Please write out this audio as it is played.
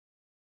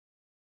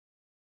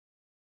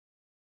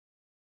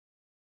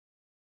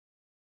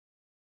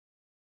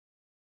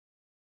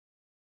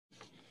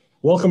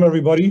Welcome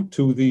everybody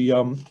to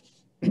the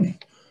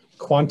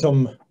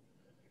Quantum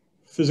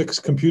Physics,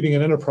 Computing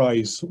and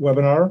Enterprise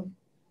webinar.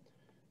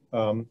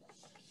 We're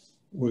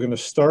going to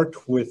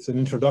start with an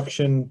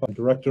introduction by the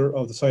Director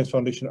of the Science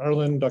Foundation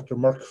Ireland, Dr.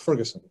 Mark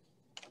Ferguson.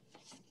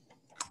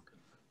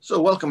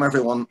 So welcome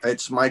everyone.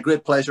 It's my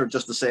great pleasure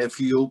just to say a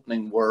few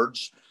opening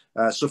words.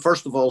 So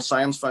first of all,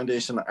 Science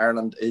Foundation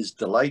Ireland is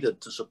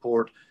delighted to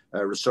support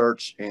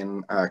research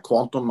in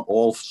quantum,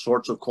 all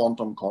sorts of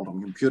quantum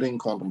computing,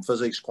 quantum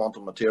physics,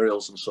 quantum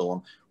materials, and so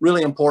on.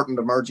 Really important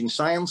emerging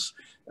science.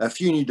 A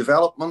few new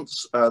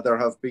developments. There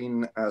have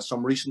been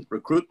some recent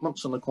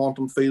recruitments in the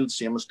quantum field.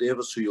 Seamus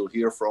Davis, who you'll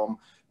hear from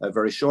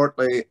very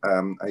shortly,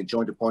 a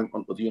joint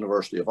appointment with the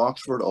University of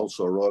Oxford,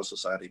 also a Royal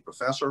Society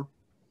professor.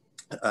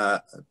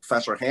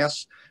 Professor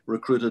Hess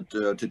recruited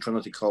to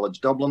Trinity College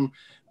Dublin,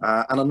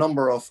 and a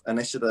number of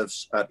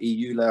initiatives at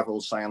EU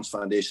level. Science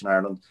Foundation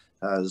Ireland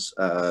has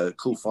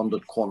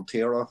co-funded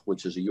Quantera,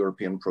 which is a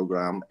European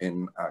program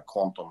in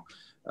quantum.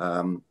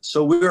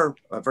 So we're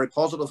very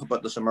positive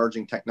about this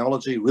emerging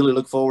technology. Really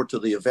look forward to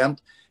the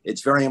event.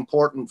 It's very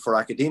important for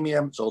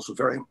academia. It's also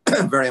very,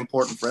 very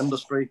important for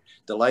industry.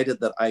 Delighted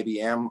that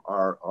IBM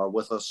are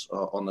with us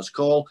on this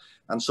call.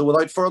 And so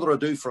without further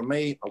ado from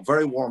me, a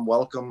very warm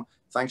welcome.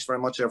 Thanks very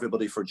much,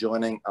 everybody, for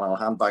joining, and I'll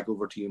hand back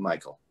over to you,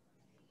 Michael.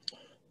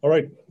 All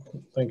right.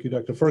 Thank you,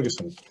 Dr.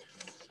 Ferguson.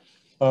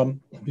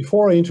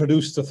 Before I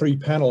introduce the three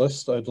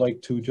panelists, I'd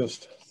like to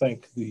just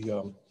thank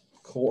the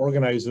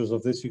co-organizers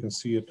of this. You can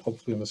see it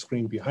hopefully on the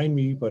screen behind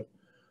me, but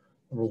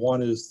number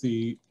one is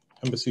the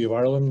Embassy of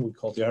Ireland. We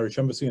call it the Irish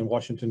Embassy in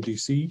Washington,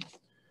 D.C.,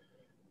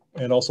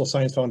 and also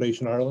Science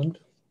Foundation Ireland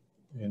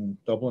in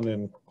Dublin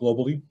and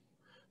globally.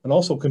 And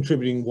also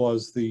contributing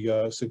was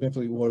the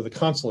significantly were the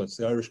consulates,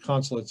 the Irish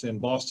consulates in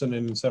Boston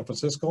and in San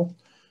Francisco,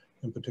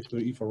 in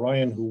particular Aoife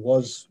Ryan, who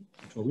was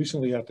until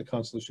recently at the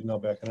consulate, she's now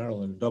back in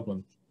Ireland, in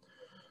Dublin.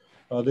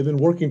 They've been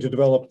working to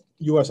develop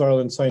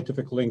US-Ireland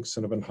scientific links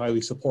and have been highly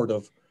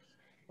supportive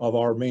of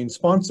our main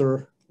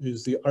sponsor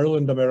is the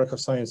Ireland-America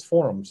Science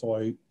Forum. So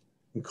I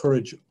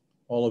encourage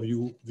all of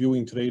you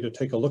viewing today to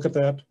take a look at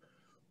that.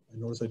 I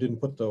notice I didn't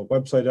put the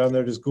website on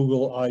there. Just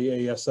Google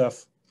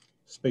IASF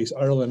space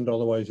Ireland,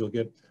 otherwise you'll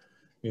get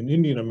an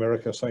Indian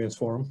America Science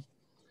Forum.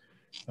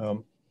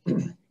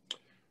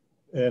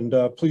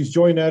 Please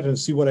join that and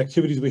see what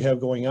activities we have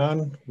going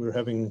on. We're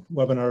having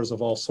webinars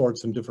of all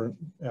sorts and different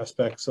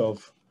aspects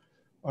of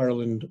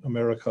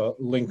Ireland-America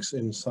links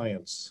in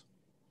science.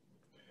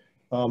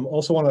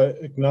 Also want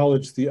to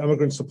acknowledge the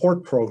Immigrant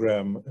Support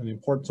Program and the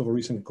importance of a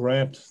recent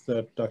grant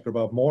that Dr.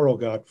 Bob Morrow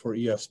got for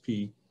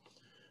ESP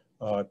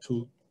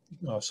to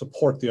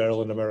support the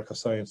Ireland-America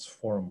Science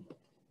Forum.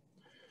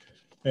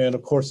 And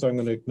of course, I'm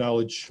going to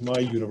acknowledge my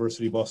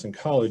university, Boston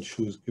College,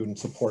 who's given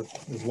support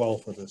as well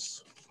for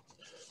this.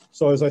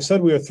 So as I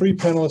said, we have three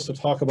panelists to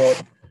talk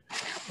about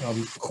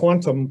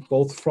quantum,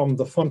 both from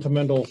the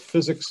fundamental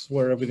physics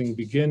where everything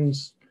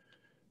begins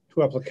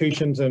to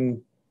applications and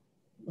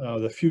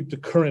the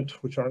current,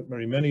 which aren't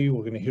very many.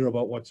 We're going to hear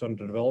about what's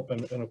under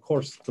development. And of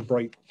course, the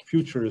bright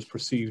future is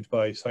perceived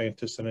by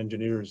scientists and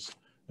engineers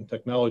and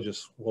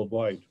technologists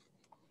worldwide.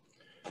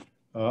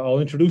 I'll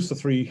introduce the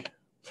three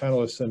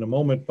panelists in a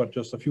moment, but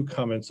just a few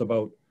comments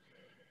about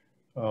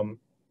the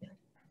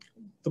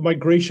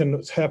migration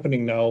that's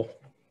happening now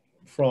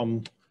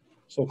from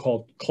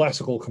so-called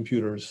classical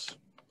computers.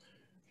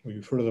 We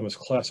refer to them as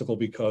classical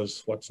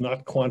because what's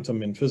not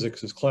quantum in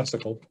physics is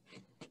classical.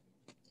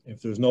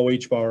 If there's no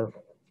H-bar,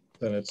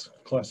 then it's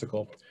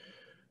classical.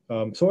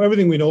 So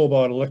everything we know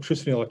about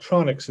electricity and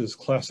electronics is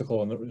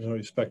classical in that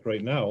respect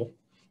right now.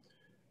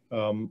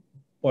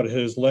 But it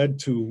has led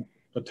to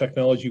the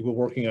technology we're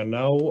working on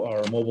now,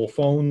 our mobile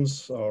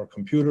phones, our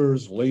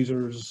computers,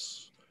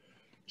 lasers,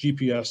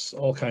 GPS,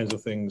 all kinds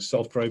of things,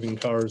 self-driving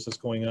cars that's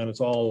going on. It's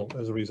all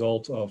as a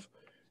result of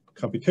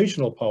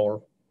computational power.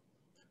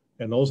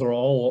 And those are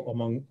all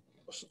among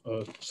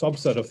a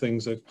subset of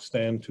things that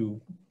stand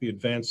to be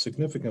advanced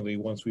significantly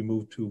once we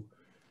move to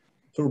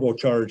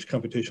turbocharged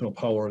computational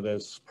power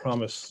that's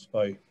promised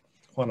by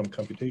quantum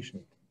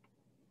computation.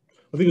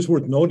 I think it's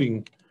worth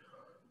noting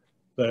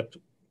that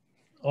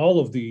all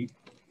of the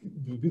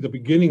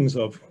beginnings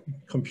of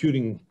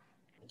computing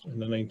in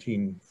the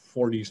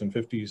 1940s and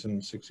 50s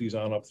and 60s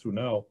on up through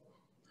now,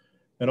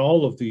 and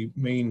all of the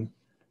main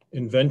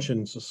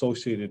inventions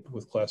associated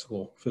with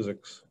classical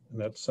physics in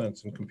that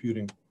sense in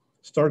computing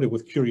started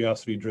with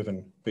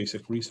curiosity-driven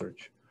basic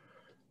research.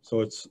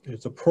 So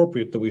it's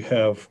appropriate that we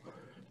have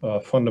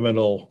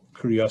fundamental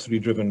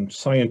curiosity-driven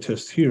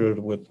scientists here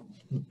with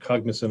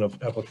cognizant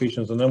of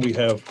applications, and then we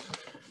have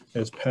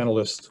as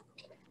panelists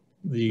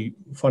the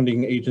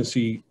funding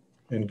agency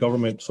and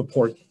government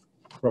support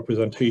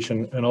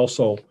representation, and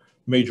also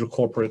major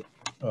corporate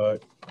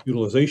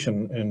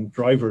utilization and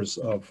drivers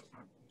of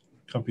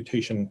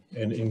computation,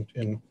 and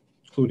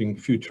including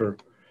future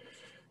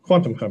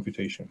quantum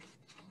computation.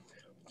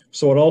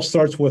 So it all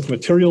starts with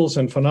materials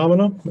and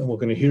phenomena, and we're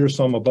going to hear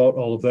some about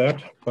all of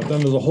that. But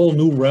then there's a whole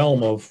new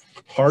realm of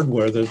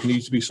hardware that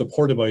needs to be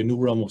supported by a new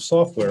realm of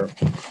software.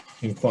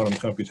 in quantum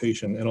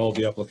computation and all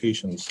the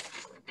applications.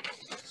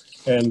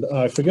 And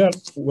I forgot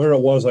where it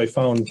was I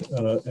found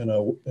in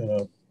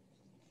a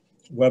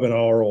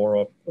webinar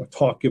or a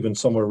talk given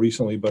somewhere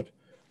recently, but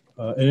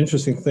an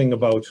interesting thing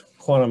about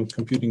quantum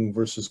computing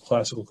versus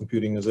classical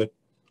computing is that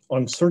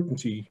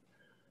uncertainty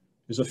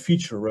is a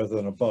feature rather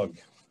than a bug.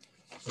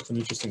 That's an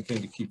interesting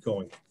thing to keep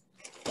going.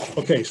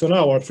 Okay, so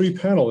now our three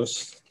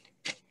panelists.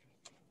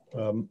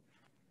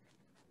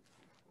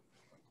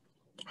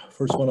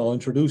 First one I'll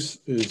introduce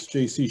is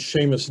J.C.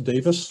 Seamus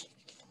Davis.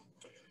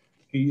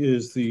 He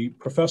is the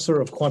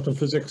professor of quantum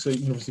physics at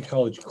University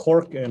College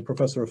Cork and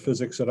professor of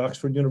physics at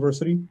Oxford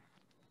University.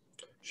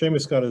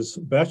 Seamus got his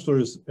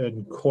bachelor's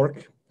in Cork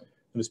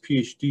and his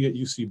PhD at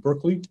UC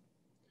Berkeley.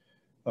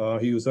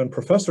 He was then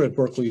professor at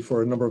Berkeley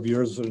for a number of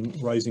years, and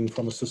rising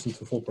from assistant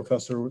to full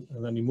professor,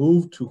 and then he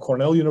moved to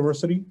Cornell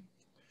University.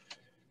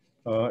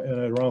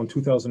 And around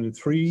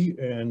 2003,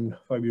 and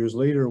 5 years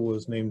later,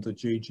 was named the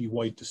J.G.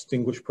 White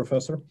Distinguished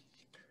Professor.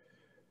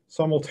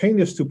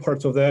 Simultaneous to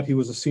parts of that, he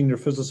was a senior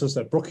physicist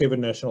at Brookhaven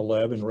National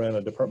Lab and ran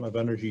a Department of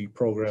Energy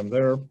program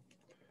there,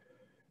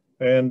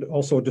 and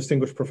also a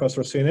distinguished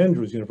professor at St.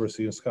 Andrews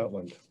University in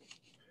Scotland.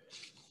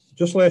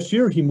 Just last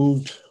year, he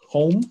moved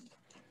home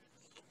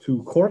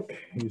to Cork.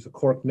 He's a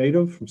Cork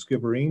native from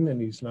Skibbereen,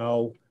 and he's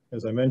now,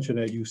 as I mentioned,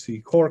 at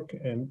UC Cork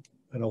and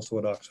also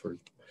at Oxford.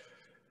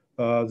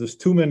 There's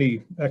too many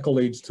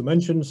accolades to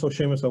mention, so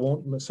Seamus, I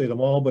won't say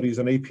them all, but he's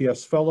an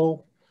APS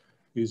fellow.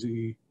 He's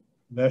a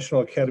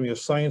National Academy of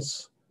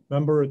Science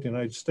member at the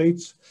United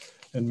States,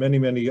 and many,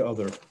 many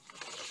other.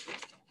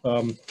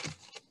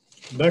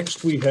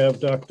 Next, we have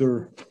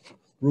Dr.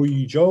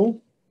 Ruyi Zhou.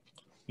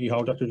 Ni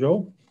hao, Dr.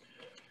 Zhou.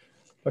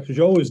 Dr.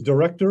 Zhou is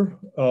director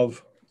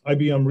of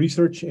IBM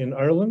Research in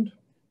Ireland.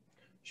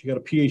 She got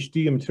a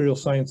PhD in material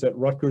science at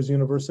Rutgers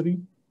University.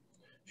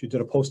 She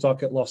did a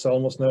postdoc at Los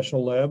Alamos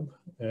National Lab,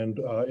 and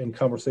in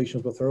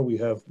conversations with her, we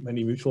have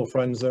many mutual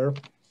friends there.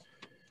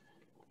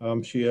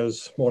 She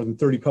has more than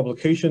 30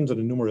 publications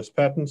and numerous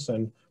patents,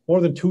 and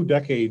more than 2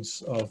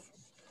 decades of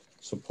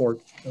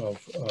support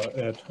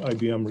at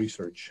IBM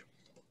Research.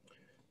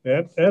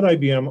 At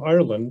IBM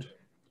Ireland,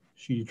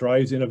 she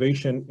drives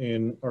innovation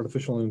in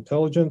artificial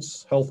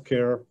intelligence,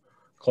 healthcare,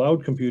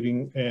 cloud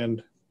computing,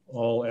 and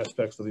all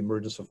aspects of the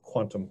emergence of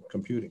quantum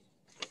computing.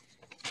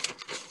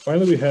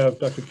 Finally, we have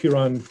Dr.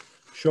 Kieran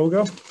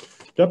Shoga,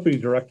 Deputy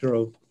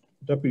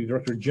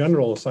Director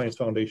General of Science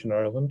Foundation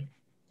Ireland.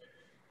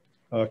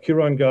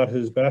 Kieran got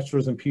his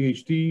bachelor's and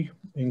PhD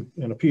and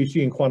a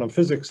PhD in quantum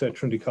physics at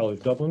Trinity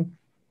College Dublin.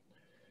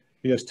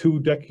 He had 2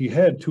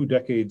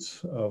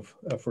 decades of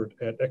effort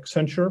at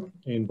Accenture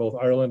in both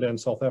Ireland and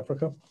South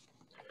Africa.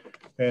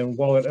 And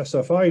while at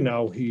SFI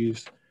now,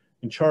 he's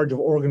in charge of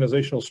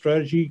organizational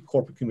strategy,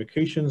 corporate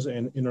communications,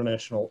 and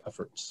international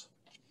efforts.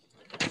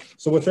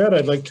 So with that,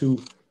 I'd like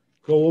to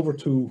go over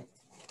to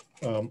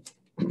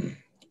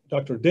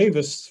Dr.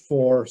 Davis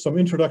for some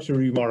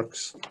introductory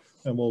remarks,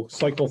 and we'll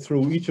cycle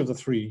through each of the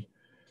three.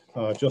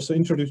 Just to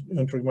introduce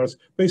remarks.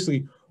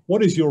 Basically,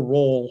 what is your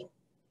role?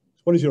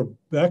 What is your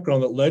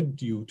background that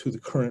led you to the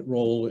current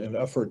role and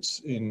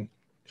efforts in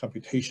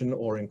computation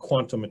or in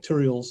quantum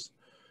materials?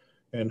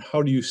 And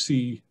how do you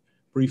see,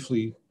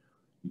 briefly,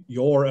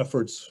 your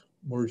efforts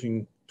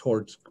merging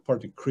towards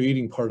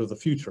creating part of the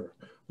future?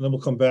 And then we'll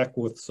come back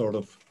with sort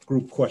of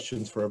group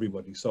questions for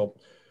everybody. So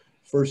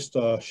first,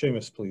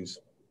 Seamus, please.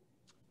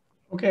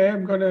 Okay,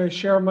 I'm going to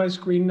share my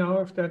screen now,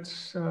 if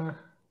that's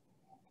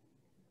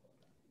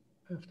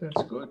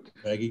good.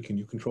 Maggie, can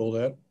you control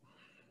that?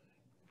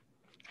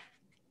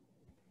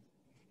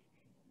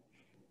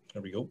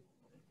 There we go.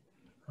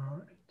 All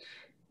right.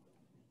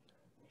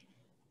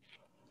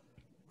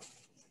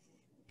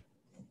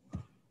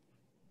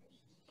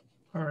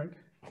 All right.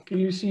 Can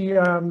you see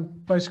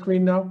my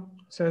screen now?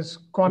 It says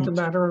quantum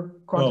matter,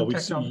 quantum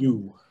technology. We see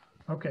you.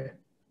 Okay.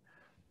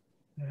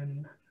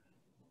 And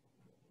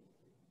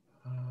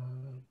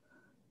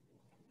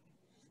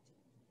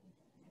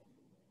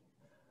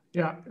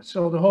yeah,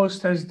 so the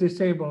host has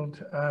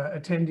disabled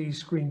attendee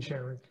screen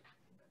sharing.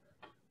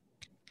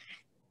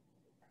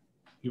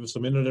 Give us a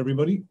minute,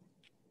 everybody.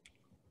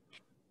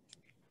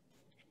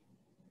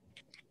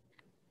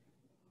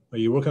 Are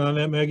you working on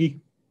that,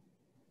 Maggie?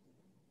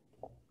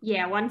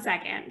 Yeah, 1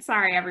 second.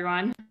 Sorry,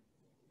 everyone.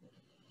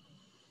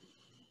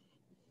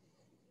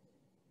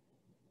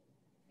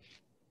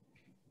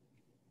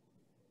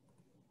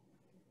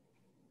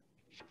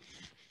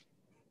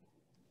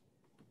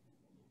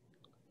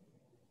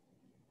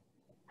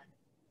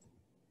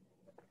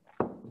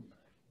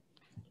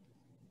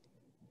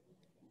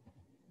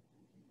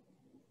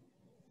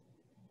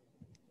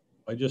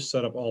 I just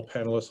set up all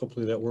panelists.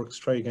 Hopefully that works.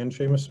 Try again,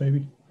 Seamus,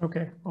 maybe.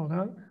 Okay, hold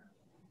on.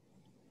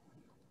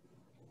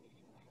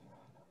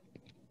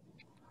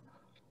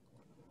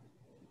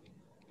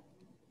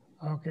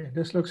 Okay,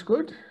 this looks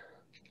good.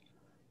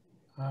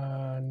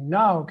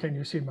 Now can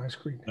you see my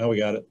screen? Now we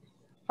got it.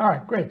 All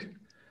right, great.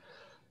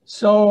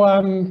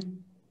 So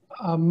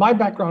my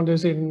background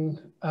is in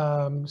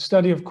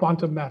study of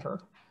quantum matter.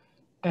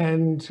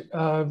 And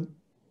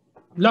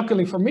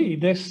luckily for me,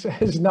 this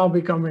is now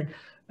becoming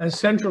a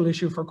central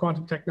issue for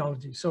quantum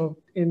technology. So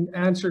in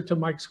answer to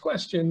Mike's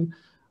question,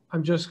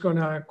 I'm just going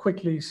to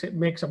quickly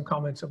make some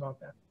comments about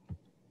that.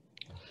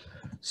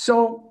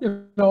 So,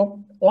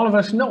 all of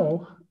us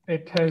know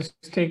it has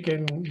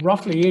taken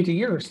roughly 80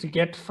 years to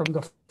get from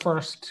the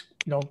first,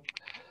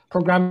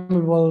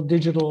 programmable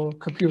digital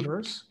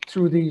computers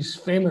through these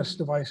famous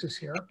devices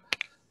here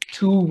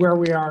to where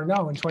we are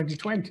now in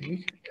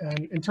 2020. And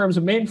in terms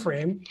of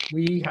mainframe,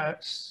 we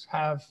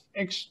have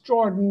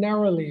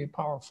extraordinarily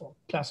powerful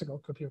classical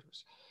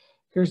computers.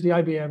 Here's the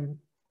IBM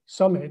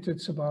Summit.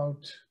 It's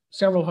about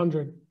several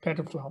hundred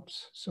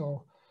petaflops.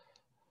 So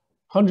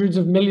hundreds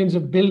of millions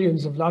of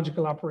billions of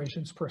logical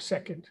operations per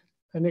second.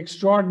 An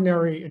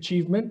extraordinary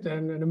achievement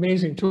and an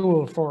amazing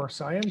tool for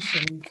science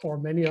and for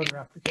many other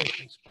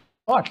applications.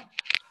 But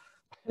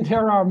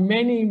there are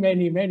many,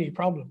 many, many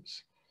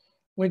problems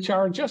which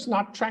are just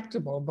not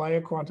tractable by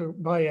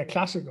a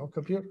classical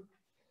computer.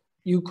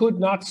 You could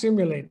not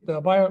simulate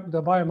the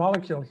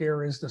biomolecule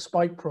here is the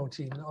spike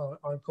protein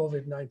on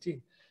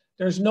COVID-19.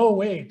 There's no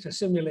way to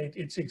simulate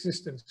its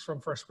existence from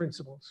first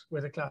principles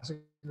with a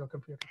classical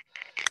computer.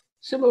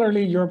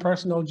 Similarly, your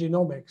personal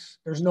genomics,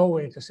 there's no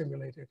way to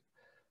simulate it.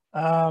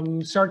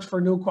 Search for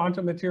new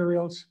quantum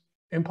materials,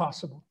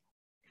 impossible.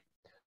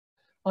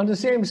 On the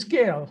same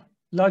scale,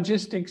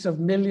 logistics of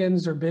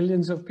millions or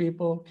billions of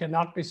people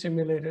cannot be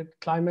simulated.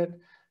 Climate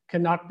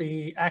cannot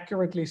be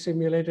accurately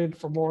simulated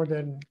for more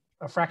than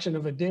a fraction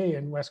of a day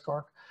in West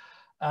Cork.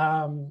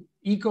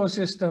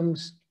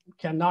 Ecosystems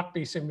cannot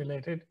be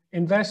simulated.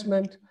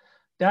 Investment,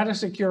 data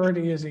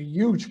security is a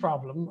huge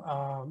problem,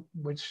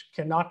 which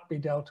cannot be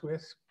dealt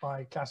with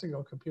by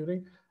classical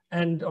computing.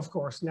 And of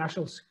course,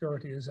 national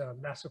security is a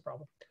massive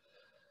problem.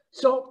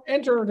 So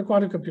enter the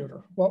quantum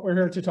computer, what we're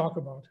here to talk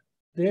about.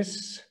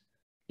 This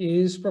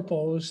is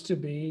proposed to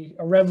be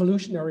a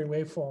revolutionary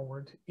way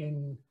forward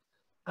in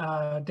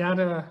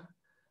data,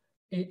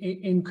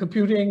 in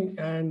computing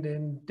and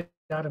in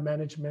data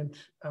management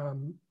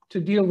to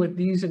deal with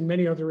these and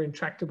many other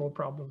intractable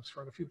problems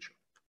for the future.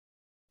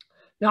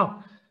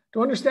 Now,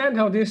 to understand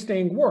how this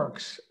thing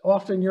works,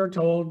 often you're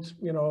told,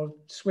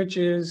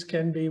 switches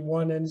can be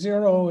 1 and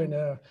 0 in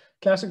a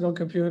classical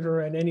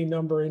computer and any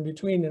number in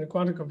between in a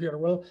quantum computer.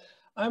 Well,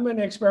 I'm an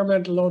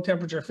experimental low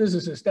temperature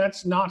physicist.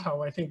 That's not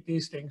how I think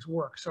these things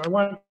work. So I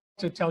want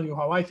to tell you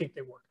how I think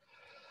they work.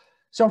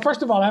 So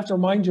first of all, I have to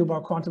remind you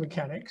about quantum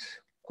mechanics.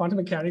 Quantum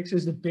mechanics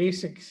is the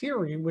basic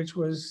theory which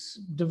was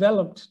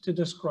developed to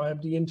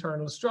describe the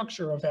internal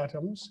structure of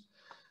atoms.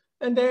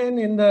 And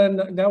then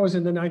that was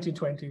in the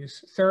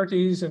 1920s,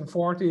 30s and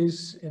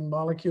 40s in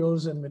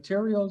molecules and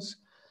materials.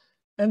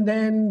 And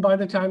then by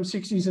the time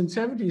 60s and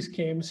 70s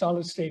came,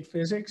 solid state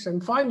physics.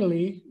 And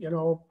finally,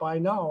 by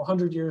now,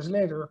 100 years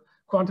later,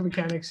 quantum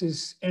mechanics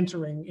is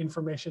entering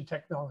information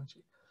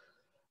technology.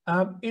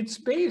 It's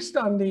based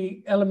on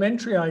the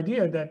elementary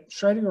idea that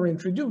Schrödinger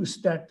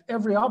introduced that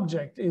every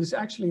object is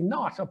actually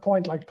not a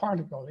point-like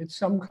particle. It's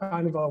some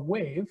kind of a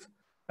wave,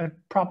 a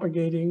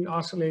propagating,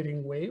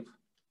 oscillating wave.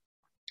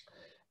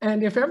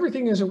 And if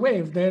everything is a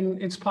wave, then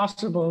it's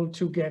possible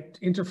to get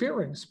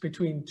interference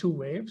between two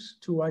waves,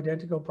 two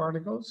identical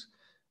particles.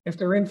 If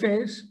they're in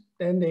phase,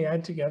 then they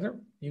add together.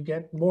 You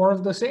get more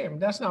of the same.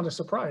 That's not a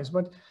surprise,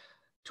 but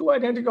two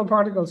identical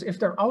particles, if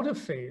they're out of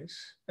phase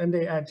and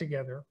they add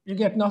together, you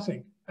get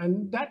nothing.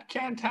 And that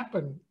can't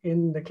happen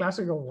in the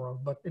classical world,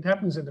 but it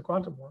happens in the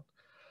quantum world.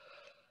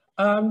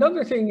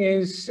 Another thing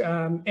is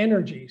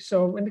energy.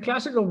 So in the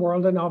classical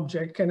world, an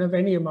object can have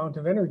any amount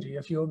of energy.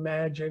 If you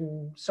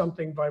imagine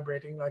something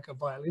vibrating like a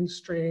violin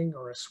string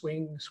or a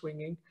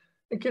swinging,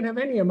 it can have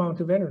any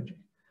amount of energy.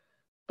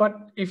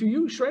 But if you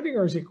use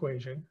Schrödinger's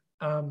equation,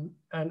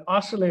 an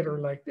oscillator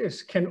like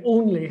this can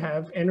only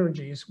have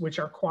energies which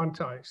are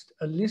quantized,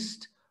 a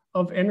list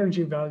of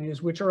energy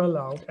values which are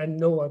allowed and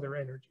no other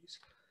energies.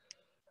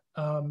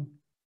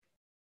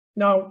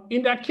 Now,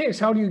 in that case,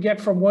 how do you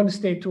get from one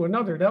state to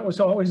another? That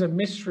was always a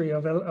mystery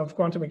of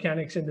quantum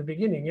mechanics in the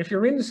beginning. If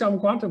you're in some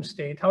quantum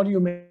state, how do you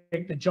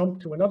make the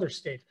jump to another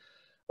state?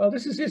 Well,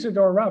 this is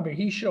Isidore Rabi.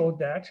 He showed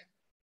that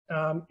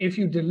if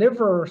you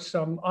deliver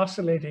some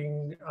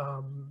oscillating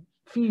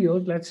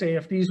field, let's say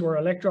if these were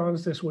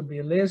electrons, this would be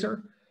a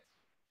laser.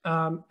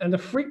 And the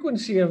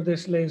frequency of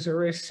this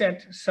laser is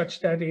set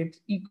such that it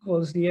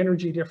equals the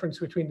energy difference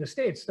between the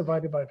states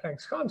divided by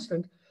Planck's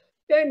constant.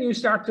 Then you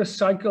start to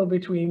cycle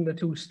between the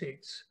two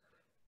states.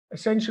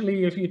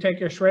 Essentially, if you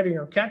take a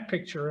Schrödinger cat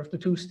picture, if the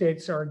two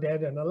states are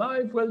dead and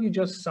alive, well, you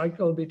just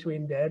cycle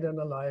between dead and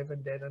alive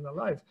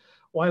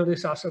while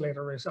this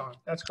oscillator is on.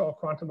 That's called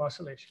quantum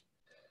oscillation.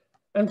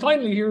 And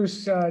finally,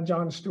 here's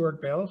John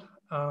Stuart Bell,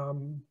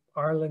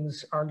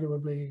 Ireland's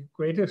arguably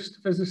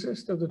greatest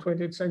physicist of the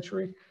 20th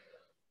century.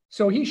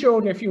 So he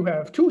showed if you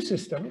have two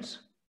systems,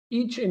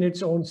 each in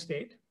its own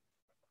state,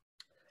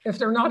 if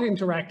they're not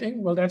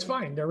interacting, well, that's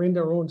fine. They're in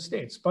their own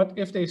states. But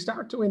if they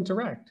start to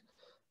interact,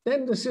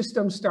 then the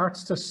system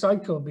starts to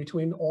cycle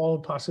between all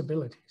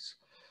possibilities.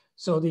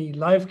 So the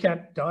live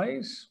cat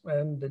dies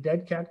and the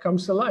dead cat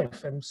comes to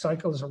life and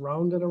cycles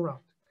around and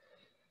around.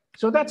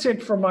 So that's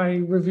it for my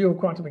review of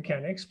quantum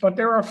mechanics, but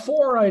there are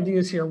 4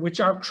 ideas here which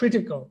are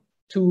critical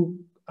to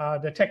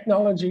the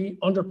technology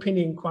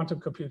underpinning quantum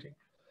computing.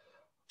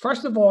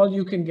 First of all,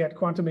 you can get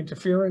quantum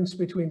interference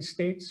between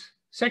states.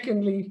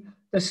 Secondly,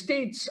 the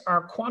states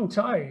are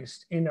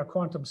quantized in a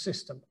quantum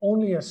system.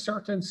 Only a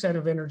certain set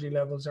of energy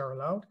levels are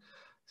allowed.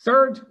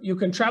 Third, you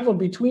can travel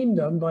between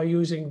them by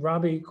using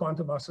Rabi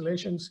quantum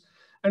oscillations.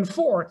 And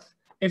fourth,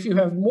 if you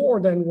have more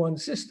than one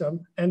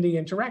system and they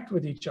interact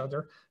with each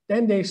other,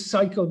 then they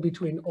cycle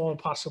between all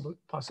possible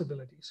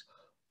possibilities.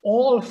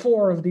 All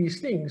 4 of these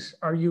things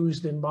are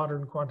used in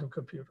modern quantum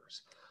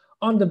computers.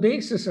 On the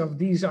basis of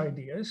these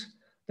ideas,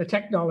 the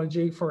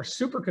technology for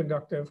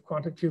superconductive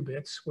quantum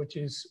qubits, which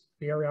is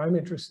the area I'm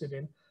interested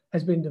in,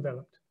 has been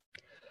developed.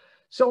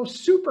 So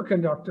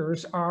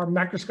superconductors are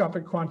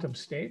macroscopic quantum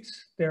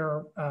states.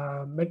 They're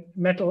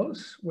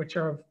metals which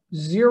are of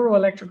 0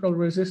 electrical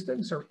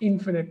resistance or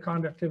infinite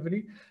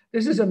conductivity.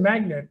 This is a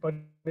magnet, but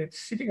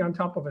it's sitting on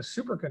top of a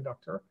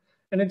superconductor,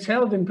 and it's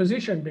held in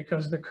position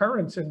because the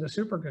currents in the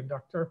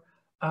superconductor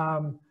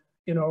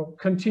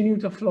continue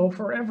to flow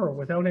forever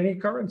without any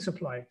current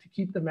supply to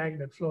keep the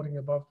magnet floating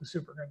above the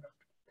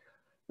superconductor.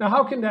 Now,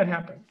 how can that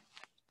happen?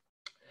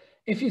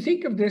 If you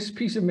think of this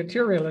piece of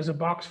material as a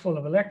box full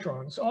of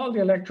electrons, all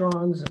the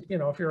electrons,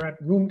 if you're at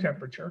room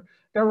temperature,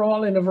 they're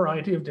all in a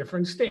variety of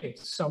different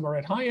states. Some are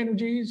at high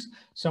energies,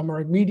 some are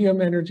at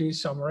medium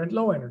energies, some are at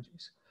low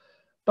energies.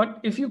 But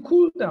if you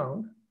cool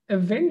down,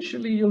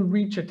 eventually you'll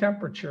reach a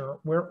temperature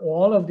where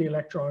all of the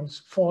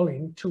electrons fall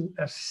into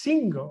a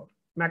single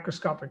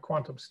macroscopic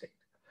quantum state.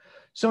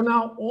 So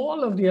now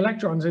all of the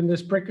electrons in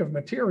this brick of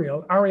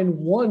material are in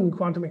one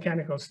quantum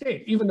mechanical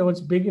state, even though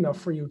it's big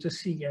enough for you to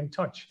see and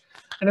touch.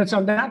 And it's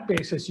on that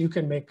basis you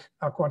can make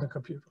a quantum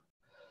computer.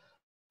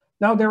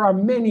 Now there are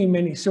many,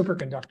 many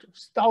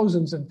superconductors,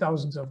 thousands and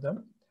thousands of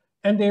them.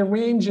 And they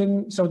range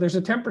in, so there's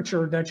a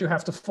temperature that you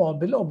have to fall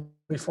below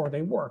before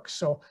they work.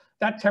 So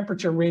that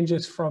temperature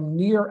ranges from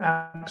near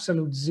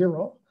absolute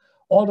 0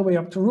 all the way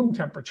up to room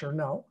temperature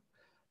now.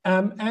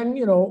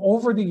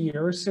 Over the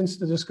years, since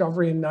the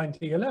discovery in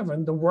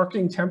 1911, the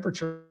working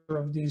temperature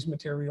of these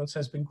materials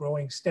has been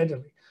growing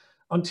steadily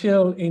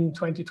until in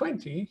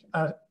 2020,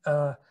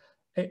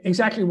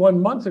 exactly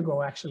 1 month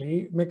ago,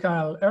 actually,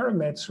 Mikhail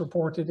Eremets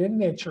reported in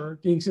Nature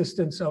the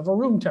existence of a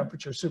room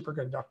temperature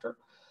superconductor.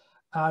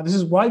 This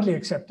is widely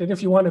accepted.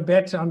 If you want to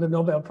bet on the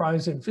Nobel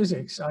Prize in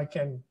Physics, I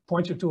can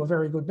point you to a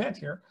very good bet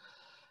here.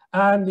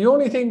 And the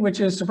only thing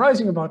which is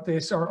surprising about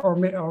this, or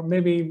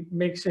maybe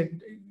makes it,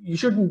 you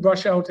shouldn't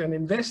rush out and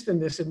invest in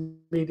this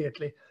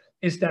immediately,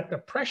 is that the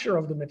pressure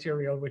of the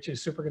material, which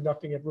is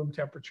superconducting at room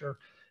temperature,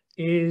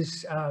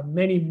 is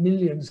many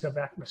millions of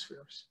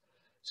atmospheres.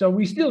 So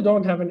we still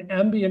don't have an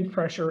ambient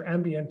pressure,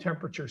 ambient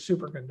temperature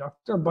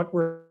superconductor, but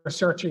we're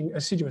searching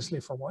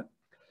assiduously for one.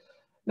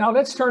 Now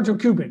let's turn to a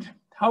qubit.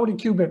 How would a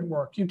qubit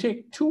work? You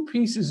take 2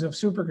 pieces of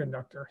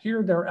superconductor.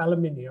 Here they're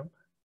aluminium.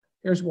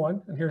 Here's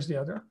one and here's the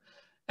other.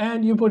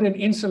 And you put an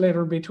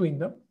insulator between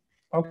them.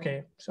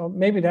 Okay, so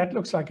maybe that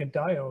looks like a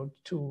diode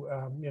to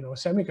a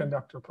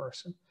semiconductor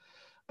person,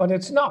 but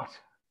it's not,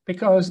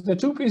 because the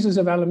 2 pieces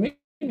of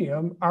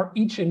aluminium are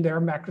each in their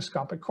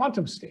macroscopic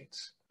quantum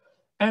states.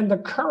 And the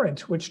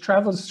current which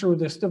travels through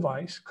this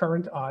device,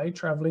 current I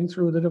traveling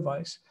through the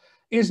device,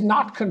 is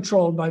not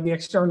controlled by the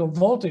external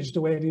voltage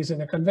the way it is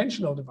in a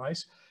conventional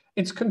device.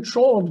 It's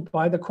controlled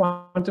by the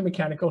quantum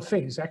mechanical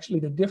phase,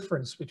 actually the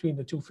difference between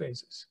the 2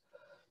 phases.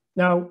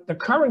 Now, the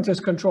current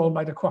is controlled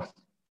by the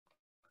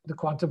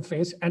quantum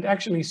phase, and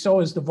actually so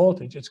is the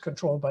voltage. It's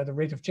controlled by the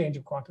rate of change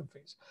of quantum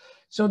phase.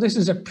 So this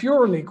is a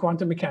purely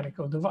quantum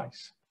mechanical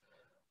device.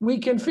 We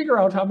can figure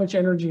out how much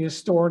energy is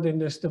stored in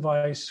this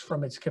device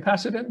from its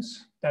capacitance.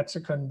 That's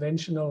a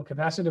conventional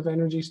capacitive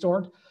energy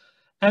stored.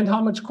 And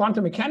how much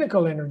quantum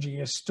mechanical energy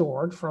is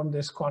stored from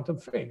this quantum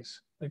phase.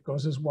 It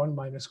goes as 1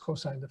 minus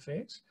cosine the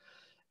phase.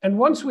 And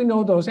once we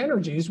know those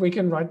energies, we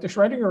can write the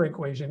Schrödinger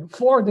equation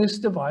for this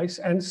device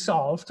and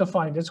solve to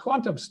find its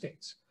quantum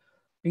states.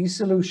 These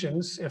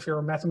solutions, if you're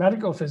a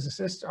mathematical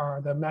physicist, are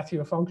the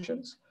Mathieu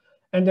functions,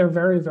 and they're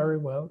very, very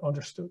well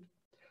understood.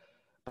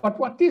 But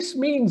what this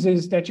means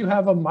is that you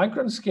have a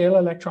micron scale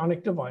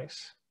electronic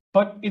device,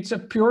 but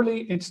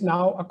it's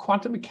now a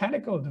quantum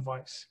mechanical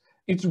device.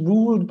 It's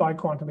ruled by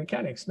quantum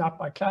mechanics, not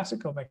by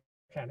classical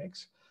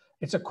mechanics.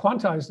 It's a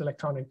quantized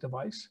electronic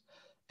device.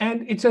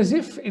 And it's as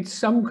if it's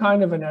some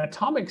kind of an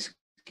atomic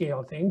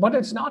scale thing, but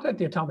it's not at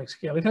the atomic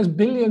scale. It has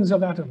billions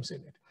of atoms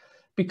in it.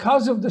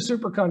 Because of the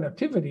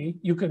superconductivity,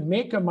 you can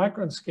make a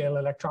micron scale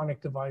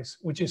electronic device,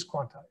 which is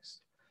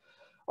quantized.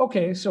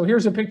 Okay, so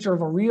here's a picture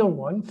of a real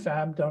one,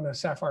 fabbed on a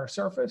sapphire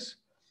surface.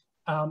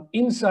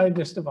 Inside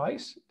this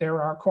device,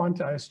 there are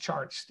quantized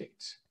charge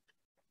states.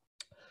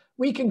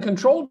 We can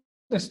control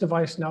this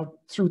device now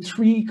through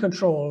 3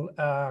 control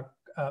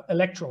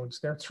electrodes.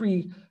 There are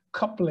 3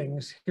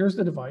 couplings. Here's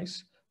the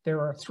device. There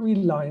are 3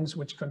 lines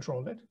which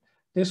control it.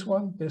 This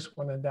one,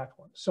 and that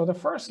one. So the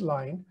first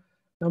line,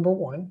 number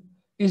 1,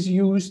 is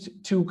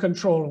used to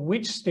control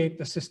which state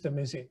the system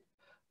is in.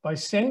 By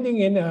sending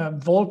in a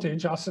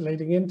voltage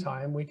oscillating in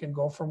time, we can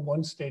go from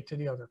one state to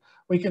the other.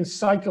 We can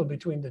cycle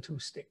between the two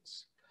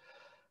states.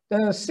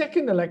 The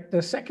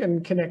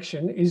second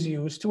connection is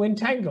used to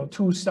entangle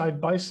two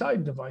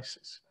side-by-side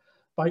devices.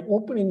 By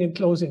opening and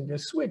closing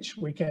this switch,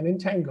 we can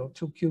entangle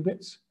two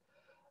qubits.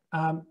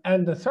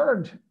 And the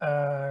third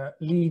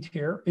lead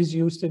here is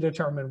used to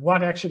determine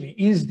what actually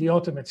is the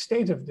ultimate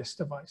state of this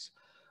device.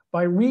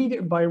 By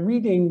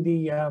reading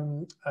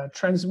the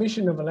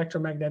transmission of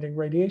electromagnetic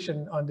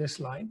radiation on this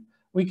line,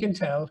 we can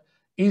tell,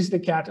 is the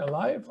cat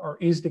alive or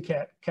is the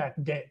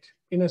cat dead,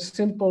 in a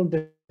simple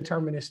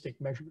deterministic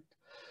measurement.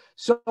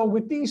 So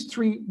with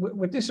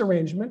this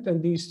arrangement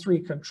and these three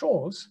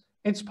controls,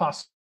 it's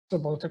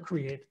possible to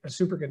create a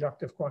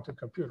superconductive quantum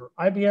computer.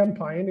 IBM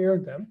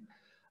pioneered them.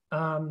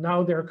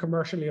 Now they're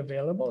commercially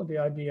available. The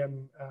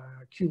IBM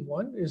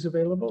Q1 is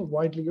available,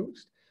 widely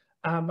used.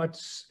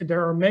 But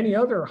there are many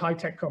other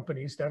high-tech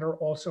companies that are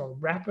also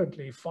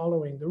rapidly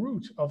following the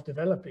route of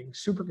developing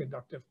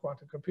superconductive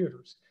quantum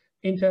computers.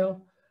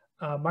 Intel,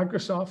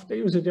 Microsoft, they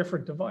use a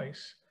different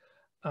device.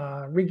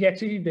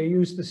 Rigetti, they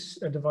use this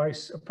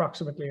device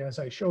approximately as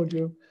I showed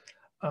you.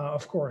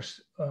 Of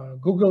course,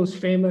 Google's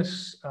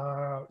famous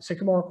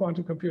Sycamore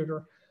quantum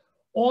computer.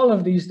 All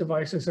of these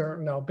devices are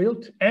now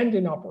built and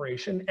in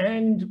operation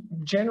and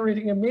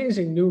generating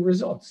amazing new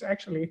results.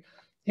 Actually,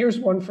 here's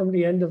one from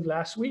the end of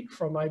last week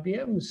from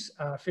IBM's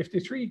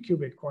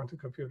 53-qubit quantum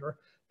computer.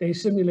 They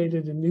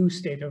simulated a new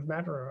state of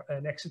matter,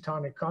 an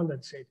excitonic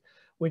condensate,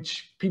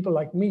 which people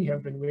like me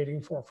have been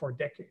waiting for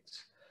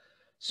decades.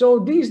 So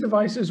these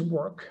devices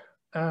work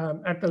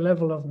at the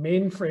level of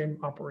mainframe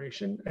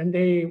operation, and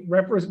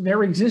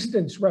their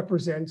existence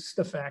represents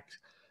the fact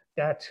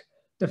that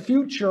the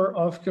future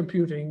of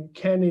computing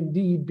can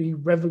indeed be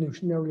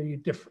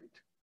revolutionarily different.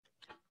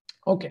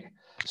 Okay,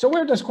 so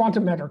where does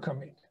quantum matter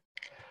come in?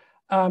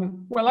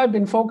 Well, I've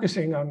been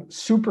focusing on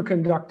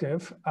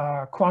superconductive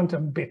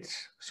quantum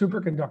bits,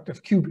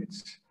 superconductive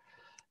qubits.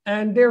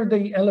 And they're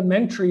the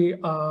elementary,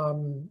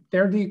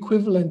 they're the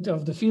equivalent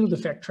of the field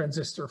effect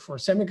transistor for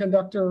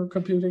semiconductor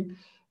computing,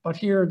 but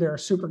here they're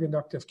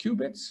superconductive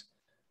qubits.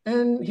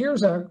 And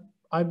here's a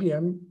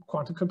IBM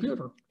quantum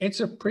computer.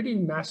 It's a pretty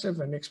massive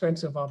and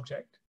expensive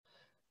object.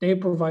 They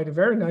provide a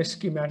very nice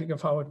schematic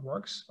of how it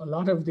works. A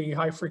lot of the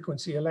high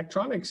frequency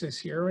electronics is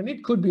here, and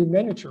it could be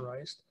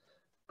miniaturized,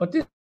 but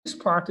this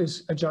part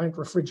is a giant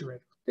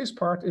refrigerator. This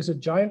part is a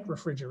giant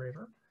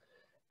refrigerator.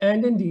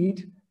 And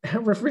indeed,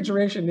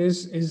 refrigeration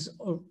is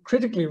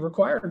critically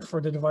required for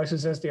the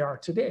devices as they are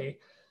today.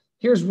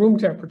 Here's room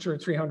temperature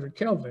at 300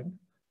 Kelvin.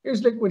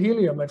 Here's liquid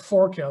helium at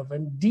 4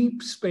 Kelvin,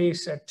 deep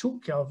space at 2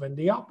 Kelvin.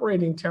 The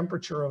operating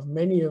temperature of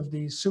many of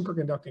these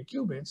superconducting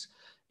qubits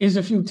is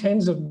a few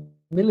tens of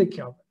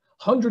millikelvin,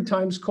 100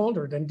 times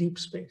colder than deep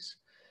space.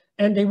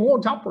 And they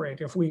won't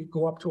operate if we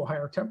go up to a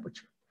higher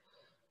temperature.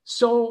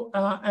 So,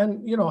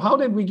 and you know, how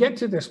did we get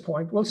to this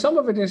point? Well, some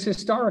of it is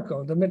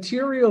historical. The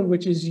material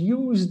which is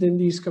used in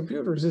these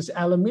computers is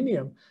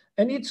aluminium,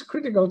 and its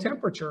critical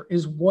temperature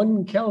is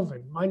 1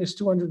 Kelvin, minus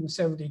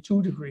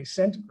 272 degrees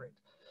centigrade.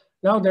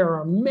 Now, there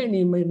are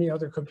many, many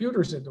other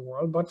computers in the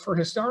world, but for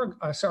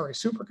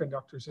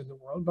superconductors in the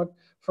world, but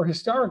for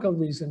historical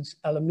reasons,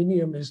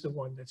 aluminium is the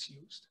one that's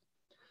used.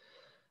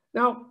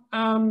 Now,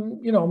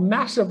 you know,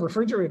 massive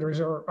refrigerators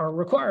are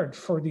required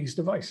for these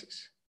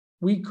devices.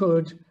 We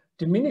could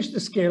diminish the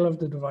scale of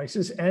the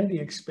devices and the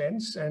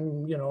expense,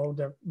 and you know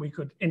that we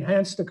could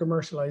enhance the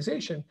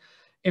commercialization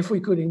if we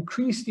could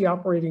increase the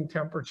operating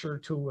temperature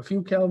to a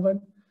few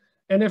Kelvin,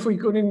 and if we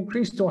could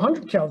increase to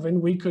 100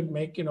 Kelvin, we could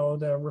make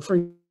the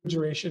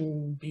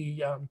refrigeration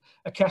be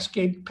a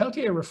Cascade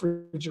Peltier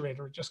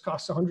refrigerator. It just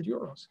costs 100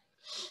 euros.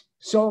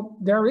 So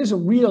there is a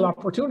real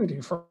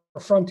opportunity for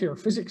frontier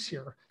physics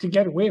here to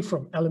get away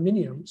from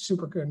aluminium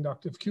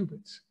superconductive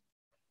qubits.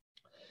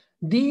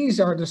 These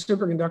are the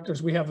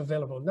superconductors we have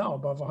available now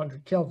above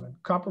 100 Kelvin,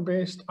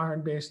 copper-based,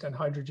 iron-based, and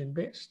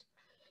hydrogen-based.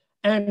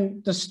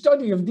 And the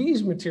study of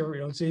these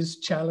materials is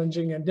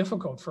challenging and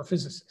difficult for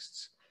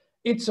physicists.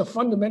 It's a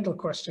fundamental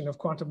question of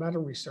quantum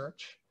matter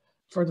research.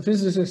 For the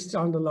physicists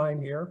on the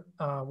line here,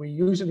 we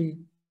usually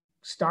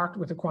start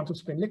with a quantum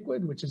spin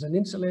liquid, which is an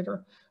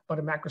insulator, but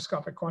a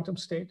macroscopic quantum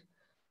state,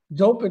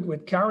 dope it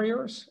with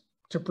carriers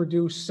to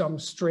produce some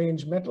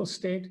strange metal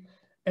state,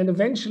 and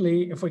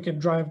eventually, if we can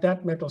drive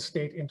that metal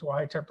state into a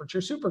high temperature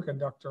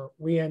superconductor,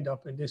 we end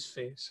up in this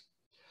phase.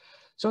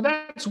 So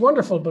that's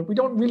wonderful, but we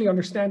don't really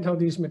understand how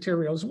these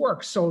materials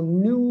work. So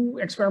new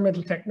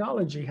experimental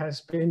technology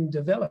has been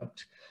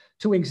developed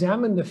to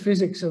examine the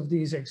physics of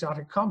these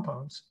exotic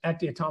compounds at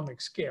the atomic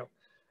scale.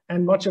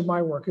 And much of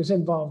my work is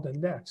involved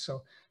in that.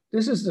 So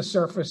this is the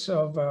surface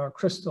of a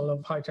crystal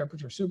of high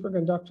temperature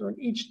superconductor, and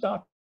each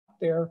dot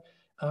there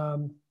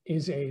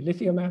is a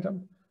lithium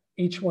atom.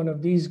 Each one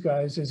of these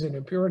guys is an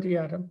impurity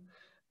atom.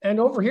 And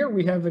over here,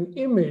 we have an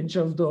image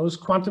of those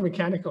quantum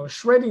mechanical,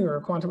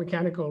 Schrödinger quantum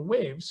mechanical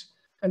waves.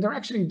 And they're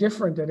actually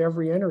different at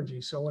every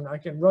energy. So when I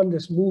can run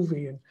this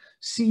movie and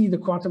see the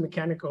quantum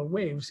mechanical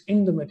waves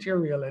in the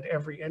material at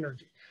every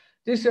energy.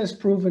 this has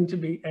proven to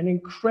be an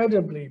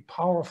incredibly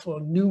powerful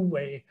new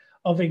way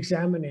of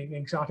examining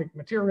exotic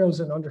materials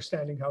and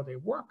understanding how they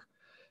work.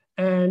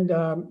 And,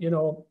 you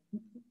know,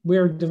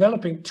 we're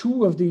developing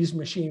 2 of these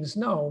machines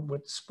now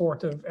with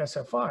sportive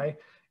SFI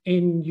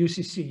in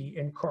UCC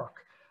in Cork.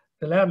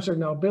 The labs are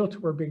now built.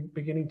 We're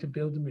beginning to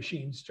build the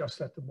machines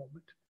just at the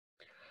moment.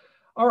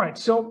 All right,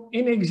 so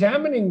in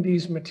examining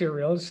these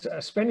materials,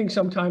 spending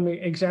some time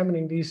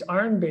examining these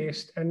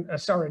iron-based and,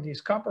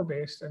 these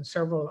copper-based and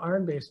several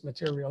iron-based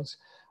materials,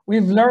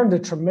 we've learned a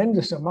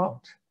tremendous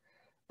amount.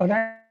 But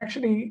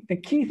actually, the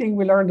key thing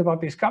we learned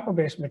about these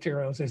copper-based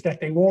materials is that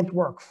they won't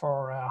work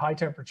for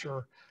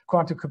high-temperature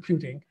quantum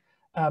computing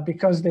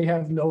because they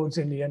have loads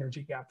in the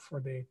energy gap for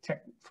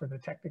the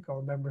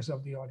technical members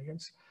of the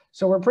audience.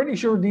 So we're pretty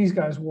sure these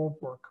guys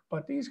won't work,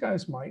 but these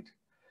guys might.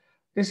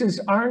 This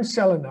is iron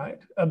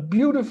selenide, a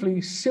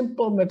beautifully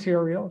simple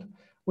material.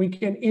 We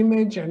can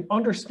image and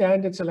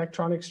understand its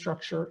electronic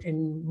structure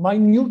in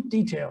minute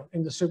detail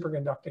in the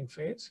superconducting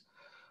phase.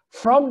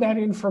 From that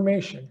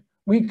information,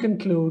 we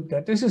conclude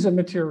that this is a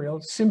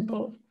material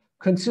simple,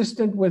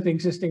 consistent with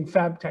existing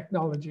fab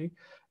technology.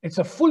 It's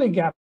a fully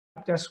gapped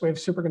S-wave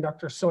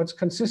superconductor, so it's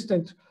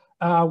consistent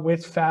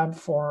with fab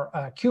for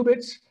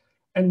qubits.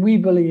 And we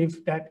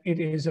believe that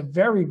it is a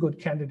very good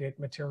candidate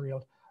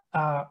material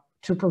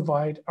to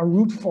provide a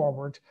route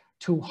forward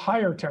to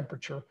higher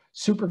temperature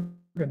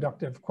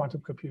superconductive quantum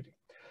computing.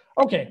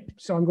 Okay,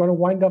 so I'm going to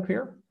wind up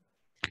here.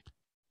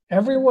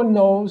 Everyone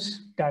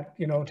knows that,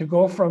 you know, to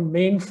go from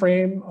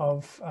mainframe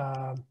of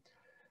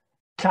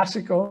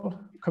classical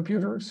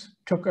computers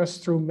took us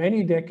through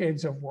many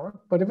decades of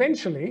work, but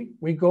eventually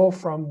we go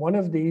from one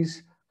of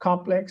these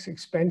complex,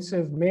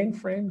 expensive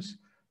mainframes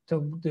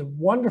to the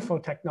wonderful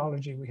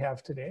technology we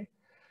have today.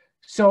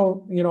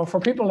 So, you know, for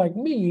people like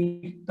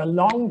me, the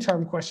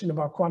long-term question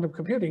about quantum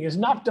computing is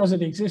not does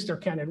it exist or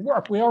can it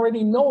work? We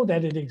already know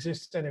that it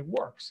exists and it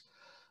works.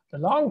 The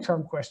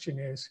long-term question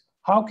is,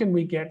 how can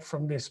we get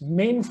from this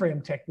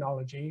mainframe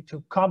technology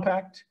to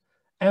compact,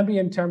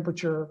 ambient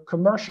temperature,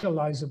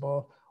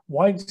 commercializable,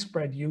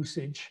 widespread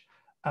usage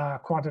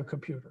quantum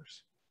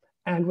computers?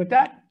 And with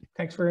that,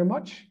 thanks very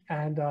much.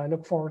 And I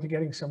look forward to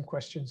getting some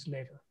questions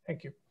later.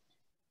 Thank you.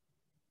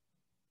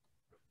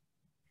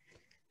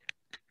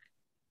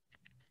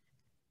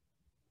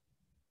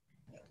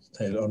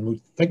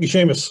 Thank you,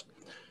 Seamus.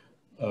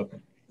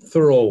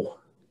 Thorough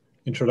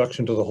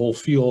introduction to the whole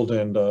field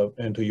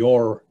and to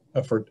your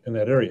effort in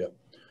that area.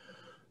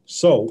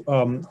 So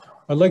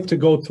I'd like to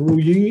go through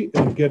ye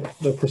and get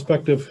the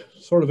perspective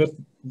sort of at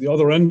the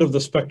other end of the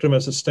spectrum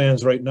as it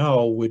stands right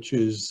now, which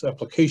is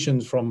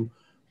applications from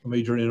a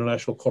major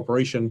international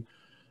corporation,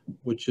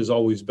 which has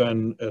always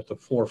been at the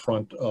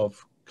forefront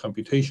of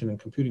computation and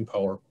computing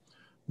power,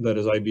 that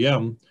is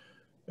IBM.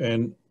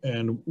 And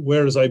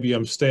where does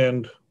IBM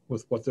stand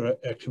with what their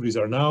activities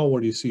are now?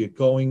 Where do you see it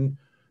going?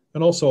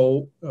 And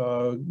also,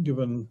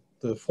 given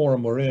the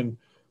forum we're in,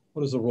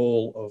 what is the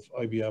role of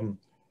IBM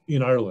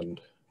in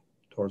Ireland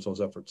towards those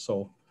efforts?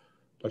 So,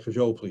 Dr.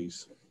 Joe,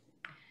 please.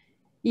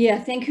 Yeah,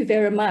 thank you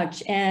very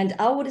much. And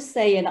I would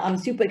say, and I'm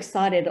super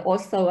excited.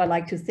 Also, I'd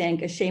like to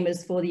thank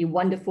Seamus for the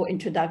wonderful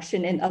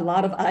introduction, and a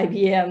lot of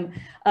IBM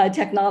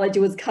technology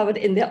was covered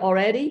in there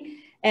already.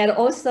 And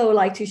also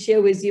like to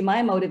share with you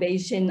my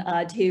motivation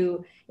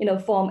to, you know,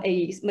 form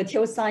a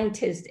material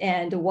scientist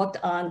and worked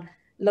on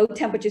low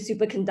temperature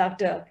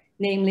superconductor,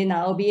 namely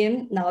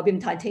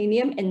niobium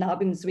titanium, and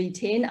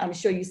niobium-310. I'm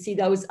sure you see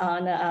those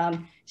on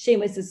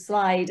Seamus's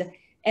slide.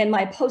 And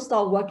my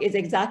postdoc work is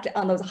exactly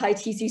on those high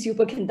TC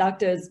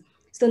superconductors.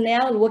 So now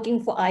I'm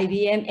working for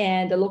IBM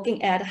and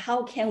looking at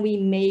how can we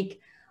make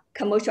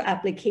commercial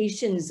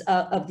applications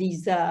of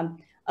these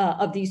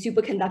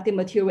superconducting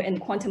material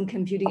and quantum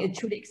computing is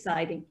truly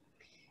exciting.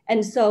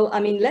 And so, I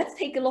mean, let's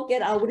take a look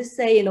at, I would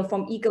say, you know,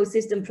 from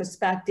ecosystem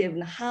perspective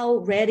and how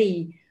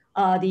ready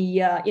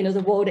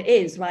the world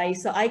is, right?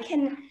 So I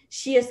can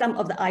share some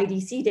of the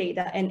IDC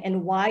data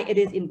and why it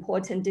is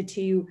important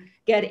to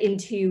get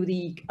into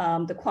the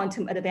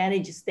quantum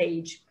advantage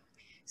stage.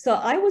 So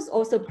I was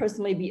also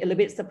personally be a little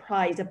bit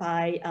surprised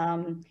by,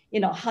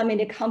 how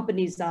many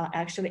companies are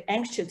actually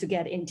anxious to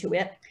get into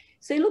it.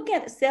 So you look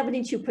at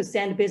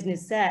 72%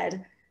 business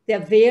said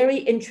they're very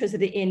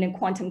interested in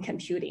quantum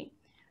computing.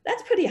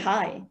 That's pretty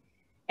high.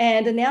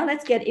 And now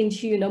let's get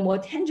into more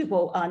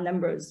tangible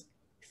numbers.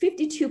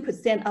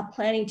 52% are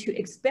planning to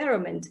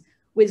experiment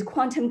with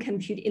quantum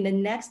computing in the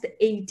next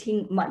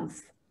 18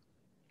 months.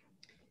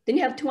 Then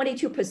you have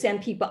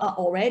 22% people are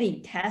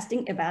already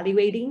testing,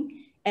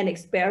 evaluating, and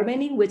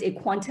experimenting with a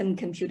quantum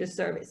computer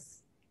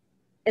service.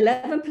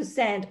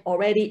 11%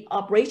 already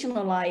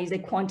operationalize a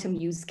quantum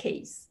use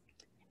case.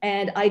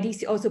 And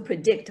IDC also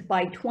predict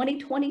by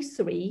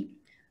 2023,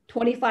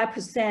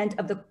 25%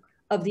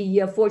 of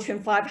the Fortune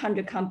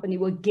 500 company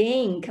will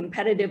gain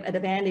competitive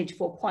advantage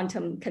for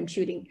quantum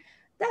computing.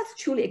 That's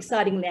truly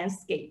exciting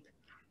landscape.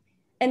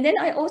 And then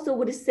I also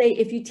would say,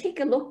 if you take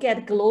a look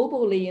at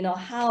globally,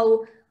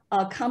 how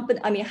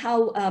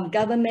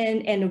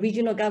government and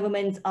regional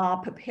governments are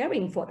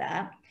preparing for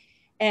that.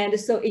 And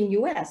so in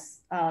US,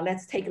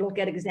 let's take a look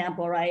at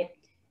example, right?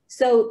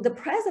 So the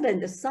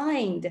president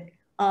signed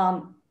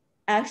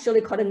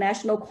actually called a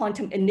National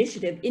Quantum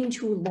Initiative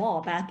into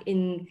law back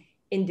in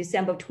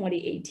December of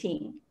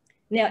 2018.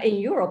 Now in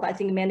Europe, I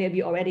think many of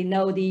you already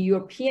know the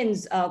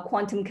Europeans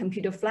Quantum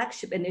Computer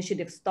Flagship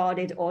Initiative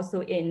started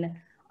also in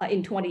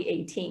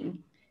 2018.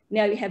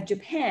 Now you have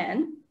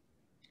Japan,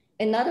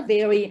 another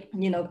very,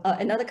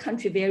 another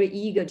country very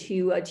eager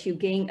to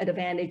gain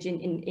advantage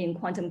in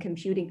quantum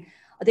computing.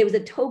 There was a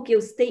Tokyo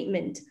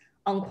Statement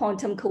on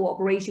quantum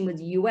cooperation with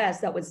the US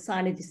that was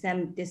signed in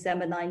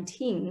December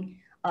 19,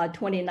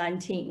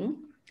 2019.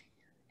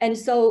 And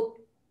so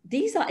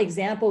these are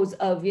examples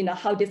of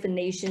how different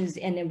nations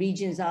and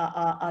regions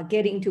are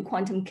getting into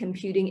quantum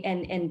computing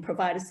and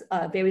provide us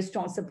very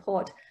strong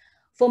support.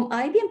 From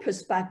IBM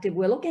perspective,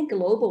 we're looking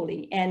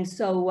globally. And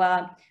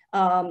so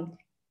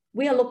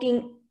we are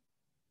looking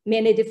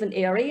many different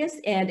areas.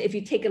 And if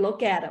you take a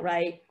look at it,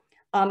 right?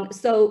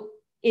 So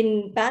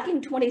back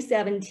in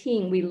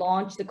 2017, we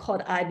launched the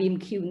called IBM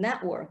Q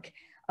Network.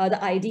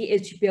 The idea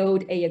is to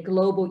build a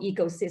global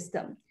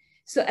ecosystem.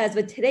 So as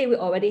of today, we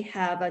already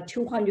have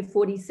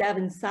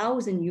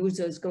 247,000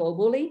 users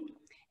globally,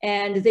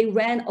 and they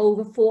ran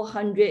over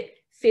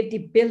 450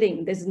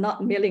 billion, this is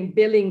not million,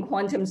 billion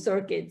quantum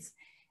circuits.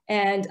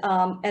 And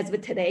as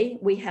of today,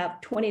 we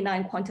have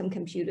 29 quantum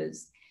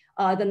computers.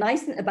 The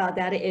nice thing about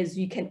that is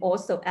you can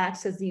also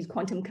access these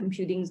quantum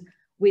computings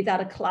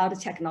without a cloud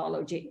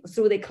technology,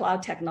 through the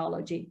cloud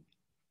technology.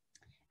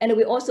 And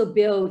we also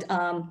build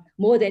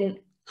more than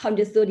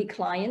 130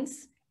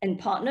 clients and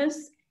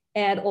partners,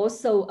 and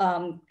also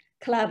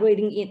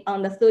collaborating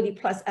on the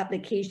 30+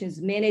 applications,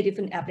 many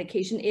different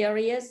application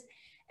areas.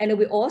 And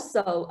we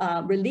also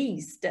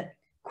released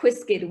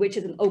Qiskit, which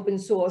is an open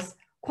source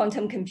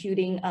quantum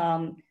computing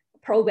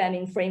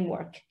programming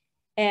framework.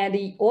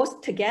 And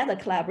also together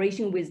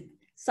collaboration with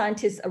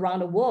scientists around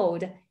the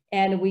world.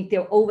 And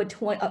there are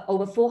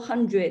over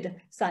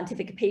 400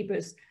 scientific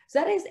papers. So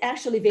that is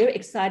actually very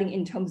exciting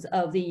in terms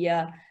of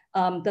the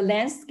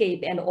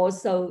landscape and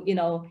also,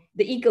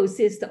 the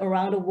ecosystem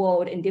around the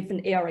world in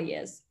different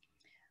areas.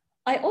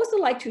 I also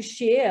like to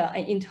share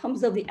in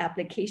terms of the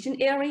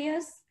application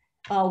areas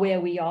where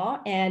we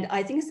are. And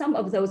I think some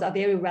of those are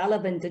very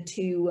relevant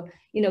to,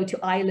 to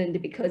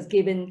Ireland, because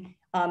given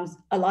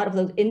a lot of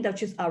those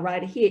industries are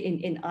right here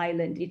in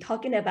Ireland. You're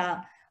talking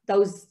about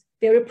those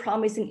very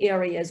promising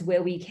areas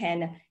where we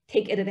can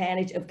take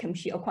advantage of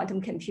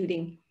quantum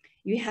computing.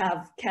 You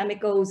have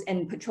chemicals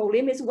and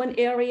petroleum is one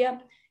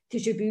area,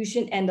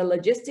 distribution and the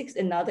logistics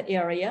another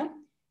area,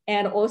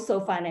 and also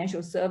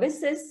financial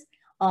services.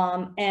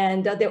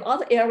 And there are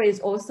other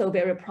areas also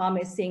very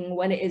promising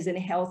when it is in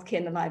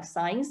healthcare and life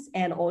science,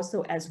 and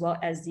also as well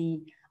as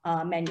the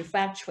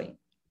manufacturing.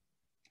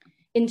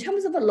 In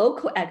terms of the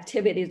local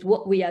activities,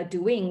 what we are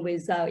doing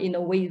with,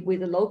 with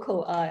the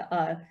local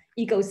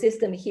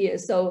ecosystem here.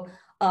 So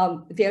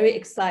very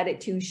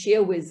excited to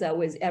share with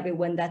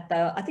everyone that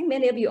I think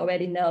many of you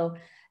already know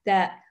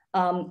that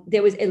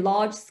there was a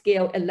large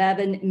scale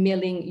 11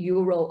 million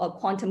euro of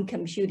quantum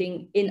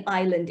computing in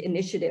Ireland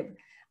initiative.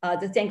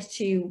 Thanks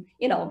to,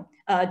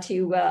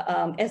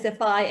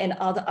 SFI and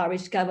other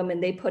Irish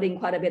government, they put in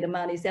quite a bit of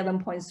money,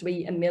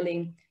 7.3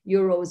 million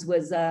euros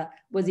was the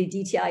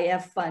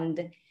DTIF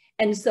fund.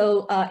 And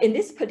so in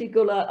this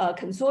particular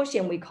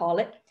consortium, we call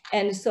it,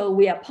 and so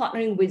we are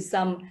partnering with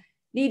some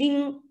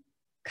leading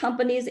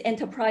companies,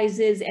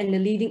 enterprises, and the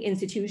leading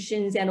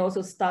institutions, and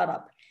also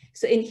startup.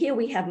 So in here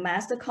we have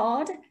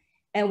MasterCard,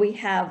 and we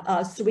have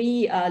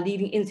 3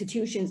 leading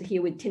institutions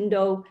here with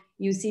Tyndall,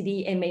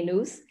 UCD, and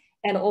Maynooth,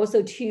 and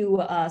also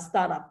 2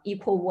 startup,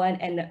 Equal One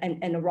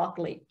and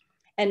Rockley.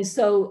 And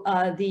so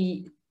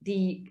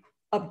the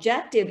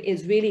objective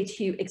is really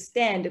to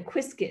extend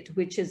Qiskit,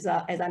 which is,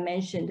 as I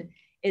mentioned,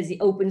 is the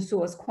open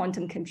source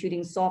quantum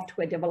computing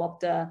software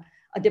developed a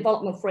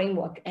development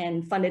framework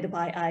and funded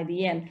by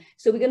IBM.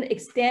 So we're going to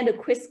extend the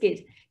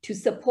Qiskit to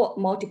support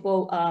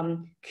multiple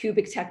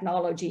qubit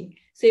technology.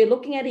 So you're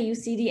looking at a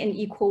UCD and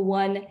Equal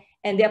One,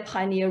 and they're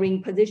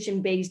pioneering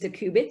position-based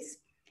qubits.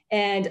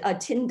 And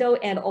Tyndall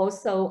and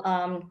also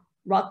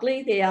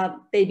Rockley,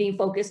 they've been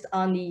focused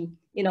on the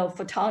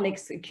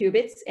photonics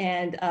qubits.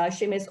 And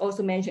Seamus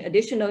also mentioned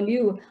additional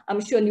new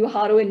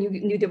hardware and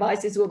new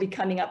devices will be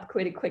coming up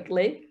pretty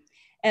quickly.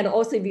 And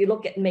also if you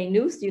look at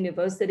Maynooth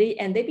University,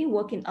 and they've been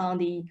working on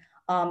the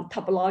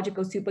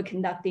topological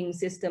superconducting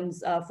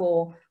systems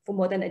for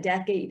more than a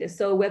decade.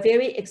 So we're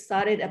very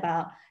excited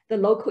about the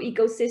local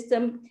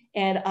ecosystem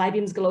and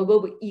IBM's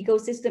global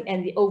ecosystem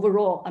and the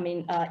overall,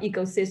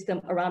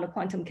 ecosystem around the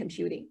quantum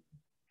computing.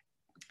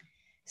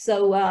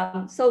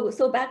 So,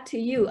 so back to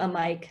you,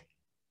 Mike.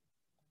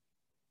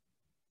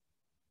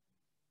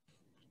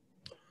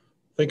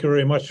 Thank you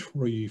very much,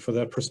 Rui, for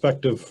that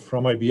perspective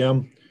from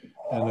IBM.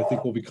 And I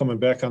think we'll be coming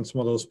back on some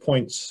of those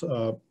points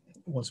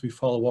once we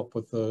follow up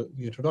with the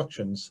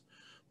introductions.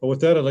 But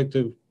with that, I'd like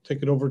to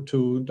take it over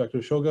to Dr.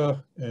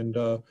 Shoga and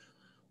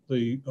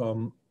the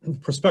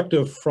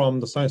perspective from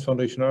the Science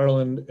Foundation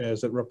Ireland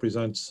as it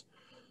represents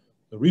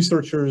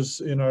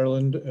researchers in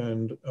Ireland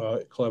and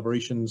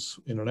collaborations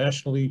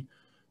internationally,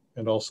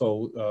 and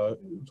also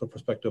the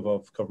perspective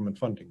of government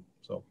funding.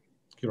 So,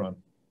 Kieran.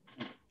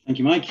 Thank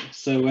you, Mike.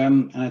 So,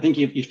 and I think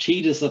you've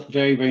teed us up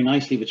very, very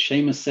nicely with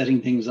Seamus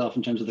setting things off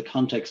in terms of the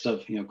context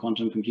of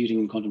quantum computing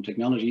and quantum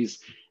technologies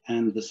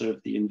and the sort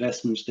of the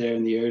investment there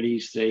in the early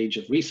stage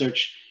of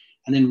research.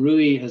 And then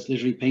Rui has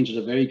literally painted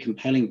a very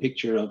compelling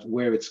picture of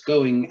where it's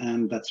going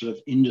and that sort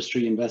of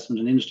industry investment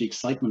and industry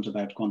excitement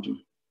about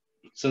quantum.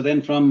 So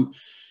then from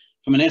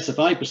an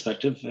SFI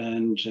perspective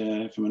and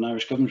from an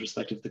Irish government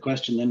perspective, the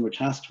question then we're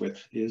tasked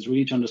with is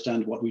really to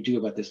understand what we do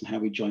about this and how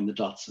we join the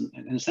dots.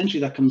 And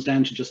essentially that comes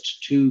down to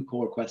just two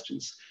core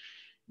questions.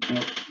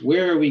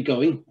 Where are we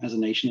going as a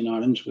nation in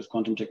Ireland with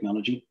quantum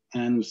technology?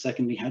 And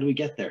secondly, how do we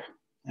get there?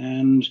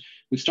 And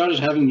we've started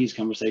having these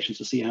conversations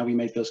to see how we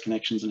make those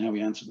connections and how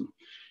we answer them.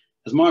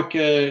 As Mark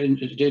said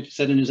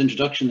in his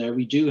introduction there,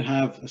 we do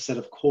have a set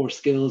of core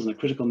skills and a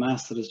critical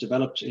mass that is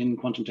developed in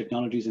quantum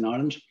technologies in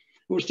Ireland.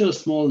 We're still a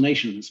small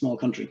nation, a small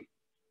country.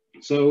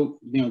 So,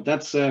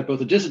 that's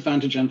both a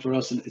disadvantage and for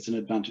us, it's an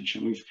advantage.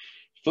 And we've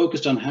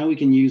focused on how we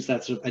can use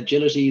that sort of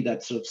agility,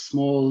 that sort of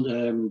small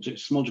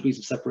degrees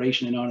of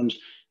separation in Ireland,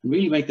 and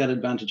really make that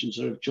advantage in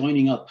sort of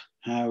joining up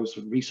how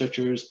sort of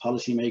researchers,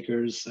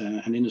 policymakers,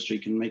 and industry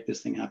can make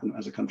this thing happen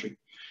as a country.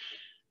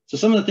 So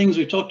some of the things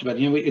we've talked about,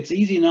 it's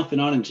easy enough in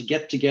Ireland to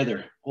get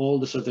together all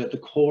the sort of the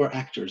core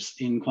actors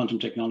in quantum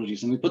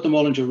technologies. And we put them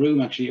all into a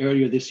room actually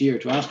earlier this year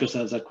to ask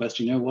ourselves that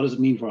question, what does it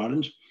mean for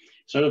Ireland?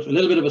 Sort of a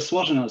little bit of a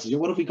SWOT analysis.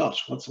 What have we got?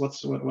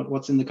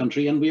 What's in the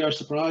country? And we are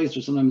surprised,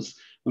 or sometimes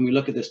when we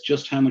look at this,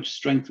 just how much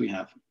strength we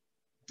have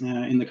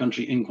in the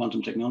country in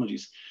quantum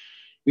technologies.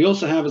 We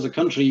also have as a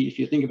country, if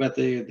you think about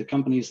the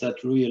companies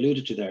that Rui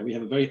alluded to there, we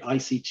have a very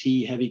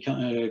ICT heavy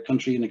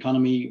country and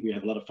economy. We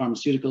have a lot of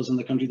pharmaceuticals in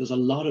the country. There's a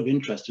lot of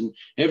interest. And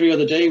every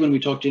other day when we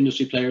talk to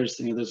industry players,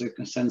 there's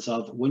a sense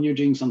of when you're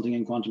doing something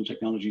in quantum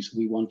technologies,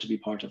 we want to be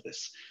part of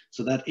this.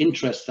 So that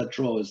interest, that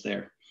draw is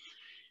there.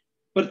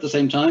 But at the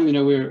same time,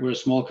 we're a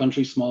small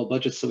country, small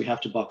budgets, so we have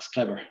to box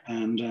clever.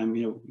 And,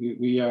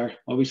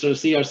 we sort of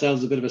see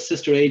ourselves a bit of a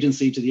sister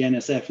agency to the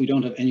NSF. We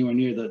don't have anywhere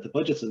near the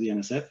budgets of the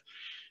NSF.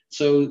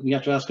 So we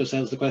have to ask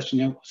ourselves the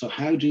question, so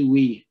how do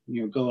we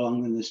go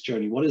along in this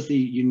journey? What is the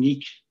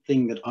unique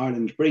thing that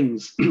Ireland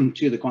brings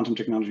to the quantum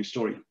technology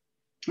story?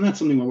 And that's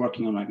something we're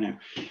working on right now.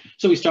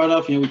 So we start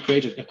off, we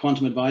create a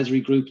quantum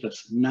advisory group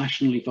that's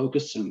nationally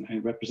focused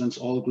and represents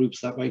all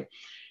groups that way.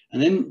 And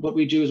then what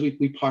we do is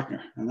we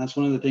partner. And that's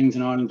one of the things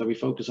in Ireland that we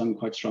focus on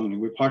quite strongly.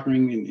 We're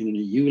partnering in an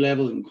EU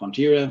level in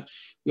Quantira.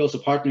 We also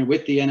partner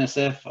with the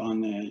NSF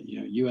on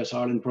US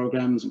Ireland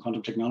programs, and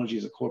quantum technology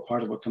is a core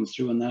part of what comes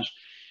through on that.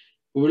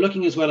 But we're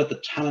looking as well at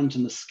the talent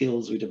and the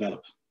skills we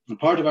develop. And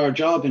part of our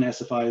job in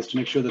SFI is to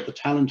make sure that the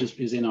talent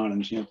is in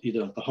Ireland,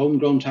 either the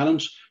homegrown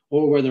talent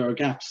or where there are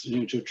gaps,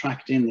 to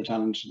attract in the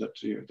talent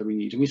that we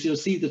need. And we still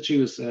see the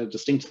two as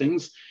distinct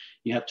things.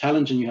 You have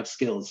talent and you have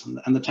skills.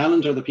 And the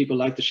talent are the people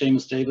like the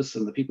Seamus Davis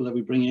and the people that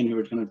we bring in who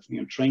are going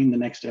to train the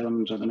next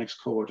element or the next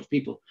cohort of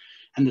people.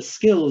 And the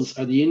skills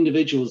are the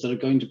individuals that are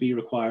going to be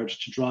required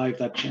to drive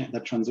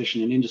that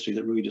transition in industry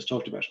that Rui just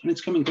talked about. And it's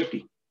coming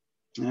quickly.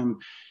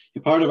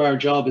 Part of our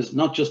job is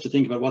not just to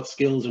think about what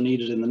skills are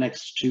needed in the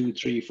next 2,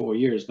 3, 4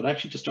 years, but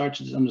actually to start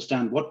to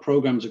understand what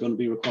programs are going to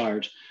be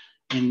required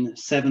in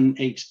 7,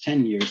 8,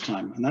 10 years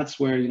time. And that's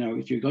where,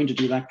 if you're going to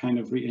do that kind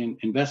of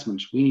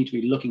investment, we need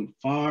to be looking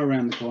far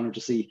around the corner to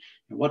see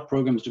what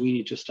programs do we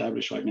need to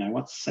establish right now?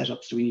 What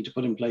setups do we need to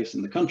put in place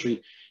in the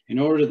country in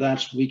order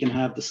that we can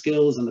have the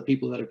skills and the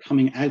people that are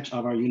coming out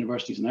of our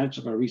universities and out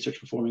of our research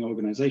performing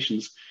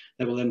organizations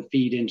that will then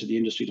feed into the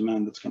industry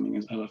demand that's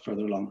coming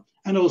further along,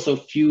 and also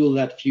fuel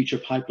that future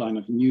pipeline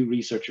of new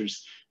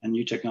researchers and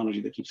new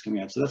technology that keeps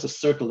coming out. So that's a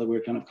circle that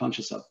we're kind of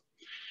conscious of.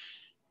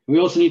 We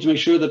also need to make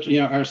sure that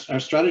our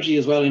strategy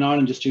as well in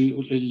Ireland is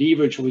to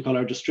leverage what we call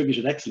our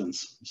distributed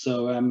excellence.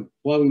 So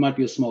while we might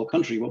be a small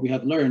country, what we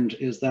have learned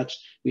is that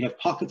we have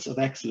pockets of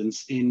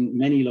excellence in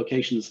many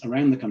locations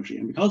around the country.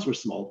 And because we're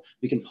small,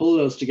 we can pull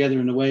those together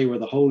in a way where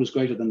the whole is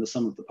greater than the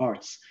sum of the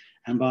parts.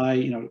 And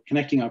by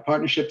connecting our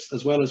partnerships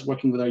as well as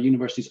working with our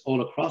universities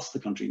all across the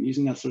country and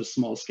using that sort of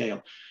small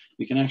scale,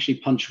 we can actually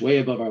punch way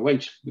above our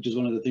weight, which is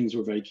one of the things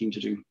we're very keen to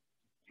do.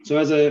 So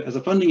as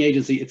a funding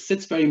agency, it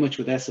sits very much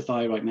with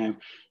SFI right now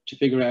to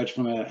figure out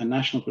from a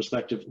national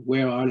perspective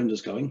where Ireland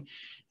is going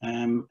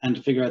and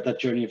to figure out that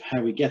journey of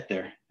how we get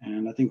there.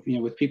 And I think,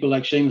 with people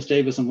like Seamus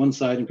Davis on one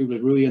side and people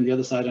like Rui on the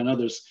other side and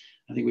others,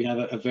 I think we have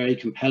a very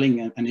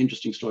compelling and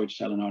interesting story to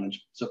tell in Ireland.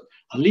 So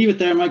I'll leave it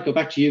there, Mike, go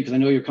back to you because I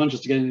know you're conscious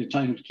to get into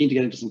time, keen to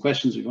get into some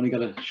questions. We've only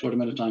got a short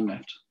amount of time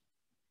left.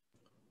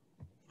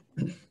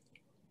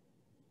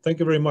 Thank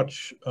you very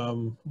much.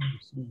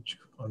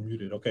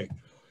 Unmuted, okay.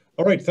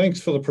 All right, thanks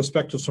for the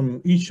perspectives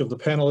from each of the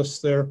panelists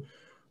there.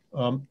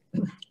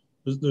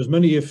 There's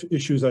many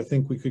issues I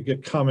think we could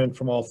get comment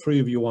from all three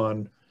of you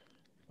on,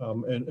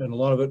 and a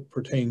lot of it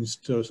pertains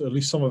to, at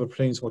least some of it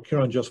pertains to what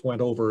Kieran just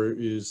went over,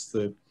 is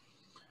the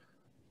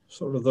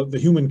sort of the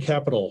human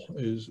capital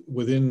is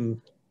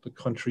within the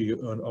country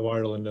of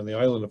Ireland and the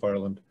island of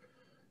Ireland.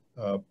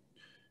 The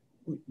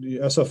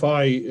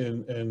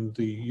SFI and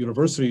the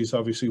universities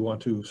obviously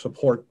want to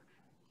support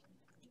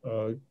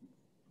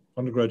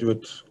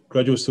undergraduate,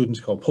 graduate students,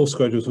 called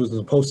postgraduate students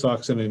and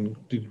postdocs, and then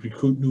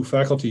recruit new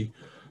faculty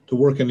to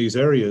work in these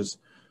areas.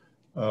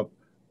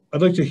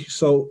 I'd like to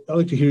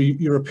hear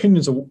your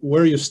opinions of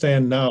where you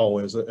stand now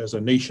as a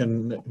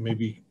nation,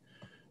 maybe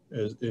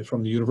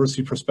from the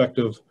university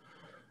perspective,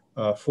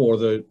 for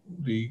the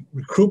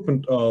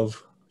recruitment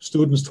of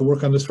students to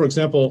work on this. For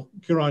example,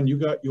 Kieran, you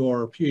got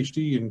your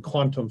PhD in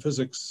quantum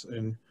physics,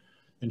 and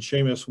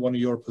Seamus, one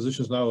of your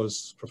positions now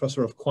is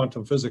professor of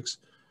quantum physics.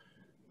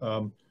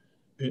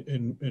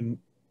 In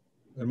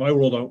my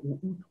world,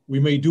 we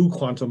may do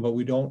quantum, but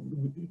we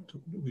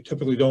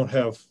typically don't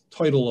have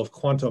title of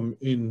quantum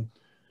in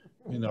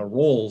our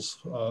roles.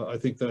 I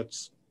think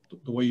that's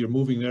the way you're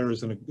moving there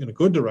is in a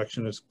good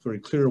direction. It's very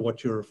clear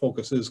what your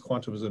focus is.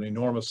 Quantum is an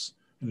enormous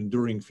and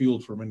enduring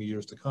field for many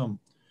years to come.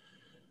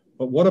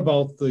 But what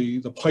about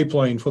the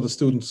pipeline for the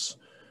students?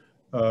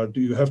 Do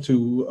you have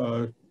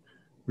to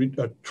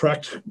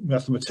attract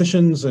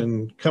mathematicians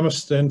and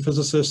chemists and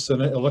physicists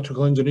and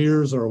electrical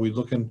engineers, or are we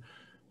looking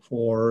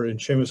for, in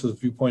Seamus's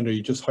viewpoint, are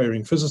you just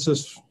hiring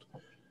physicists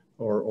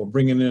or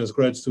bringing in as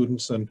grad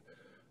students? And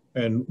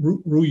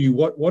Rui,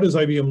 what is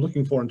IBM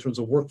looking for in terms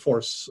of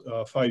workforce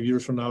 5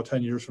 years from now,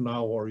 10 years from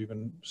now, or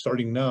even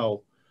starting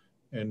now?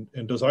 And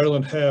does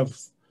Ireland have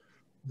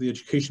the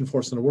education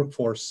force and the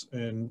workforce,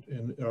 and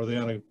are they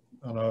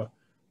on a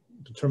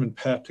determined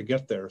path to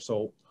get there?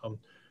 So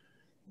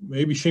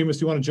maybe Seamus,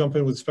 do you want to jump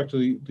in with respect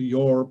to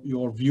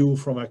your view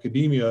from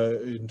academia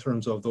in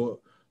terms of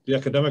the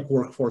academic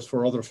workforce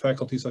for other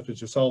faculty such as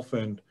yourself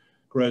and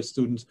grad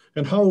students,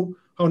 and how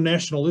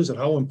national is it?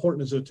 How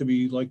important is it to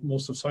be, like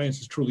most of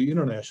science is truly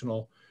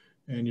international,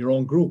 and your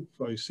own group?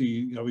 I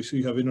see, obviously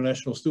you have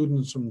international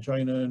students from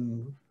China,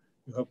 and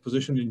you have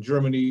positioned in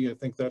Germany. I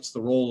think that's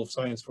the role of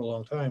science for a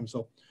long time.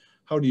 So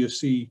how do you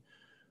see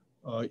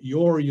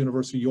your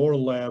university, your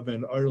lab,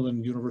 and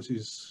Ireland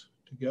universities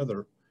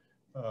together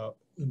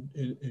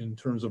in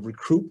terms of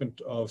recruitment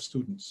of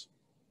students?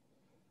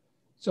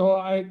 So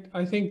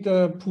I think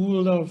the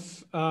pool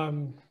of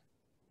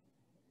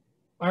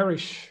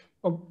Irish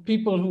or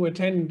people who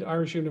attend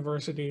Irish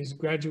universities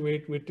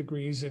graduate with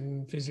degrees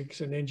in physics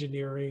and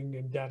engineering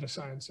and data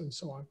science and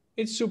so on.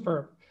 It's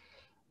superb.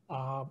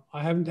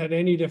 I haven't had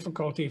any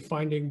difficulty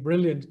finding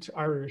brilliant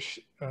Irish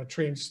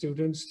trained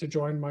students to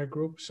join my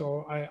group,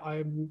 so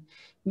I'm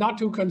not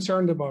too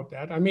concerned about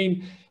that. I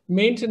mean,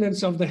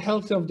 maintenance of the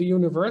health of the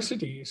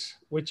universities,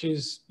 which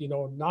is,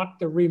 not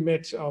the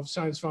remit of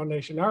Science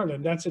Foundation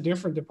Ireland, that's a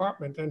different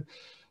department, and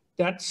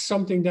that's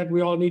something that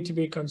we all need to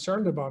be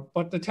concerned about.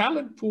 But the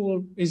talent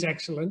pool is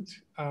excellent,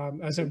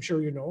 as I'm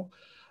sure you know.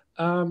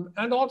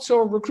 And also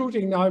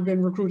recruiting. Now I've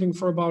been recruiting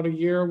for about a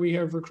year. We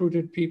have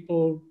recruited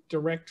people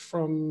direct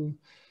from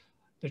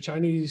the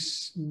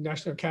Chinese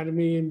National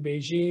Academy in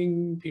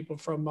Beijing, people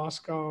from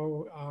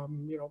Moscow,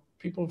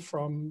 people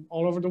from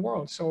all over the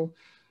world. So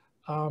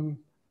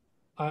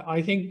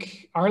I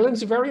think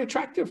Ireland's a very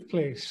attractive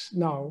place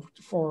now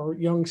for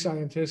young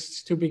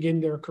scientists to begin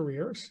their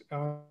careers.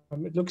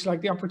 It looks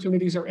like the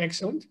opportunities are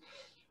excellent.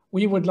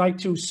 We would like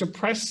to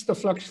suppress the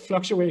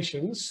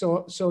fluctuations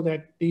so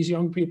that these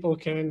young people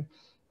can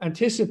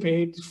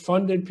anticipate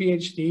funded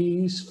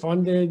PhDs,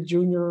 funded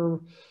junior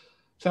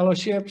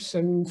fellowships,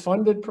 and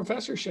funded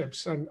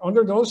professorships. And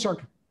under those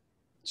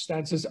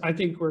circumstances, I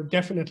think we're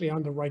definitely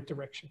on the right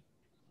direction.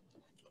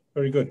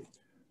 Very good.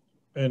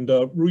 And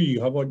Rui,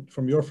 how about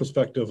from your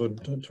perspective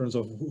in terms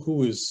of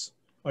who is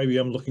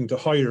IBM looking to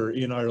hire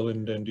in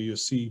Ireland, and do you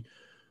see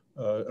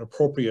an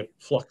appropriate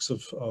flux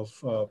of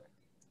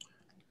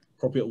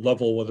appropriate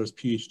level, whether it's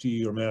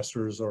PhD or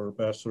master's or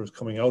bachelor's,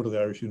 coming out of the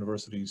Irish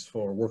universities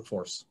for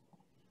workforce?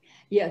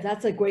 Yeah,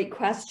 that's a great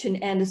question.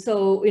 And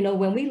so,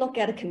 when we look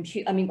at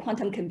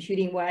quantum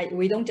computing, where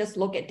we don't just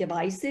look at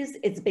devices,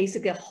 it's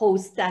basically a whole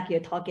stack you're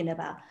talking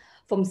about,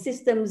 from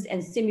systems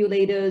and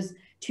simulators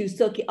to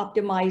circuit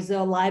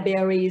optimizer,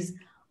 libraries,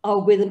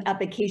 algorithm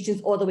applications,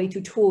 all the way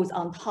to tools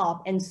on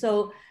top. And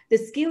so the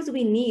skills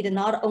we need are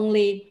not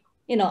only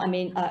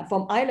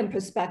from Ireland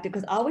perspective,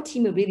 because our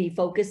team really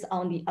focused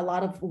on a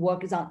lot of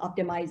work is on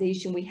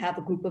optimization. We have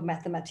a group of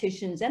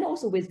mathematicians and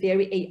also with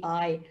very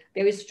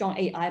strong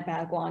AI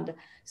background.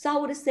 So I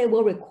would say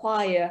we'll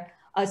require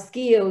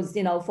skills,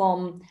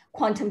 from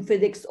quantum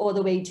physics all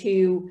the way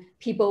to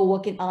people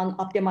working on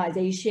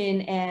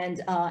optimization,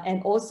 and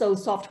also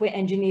software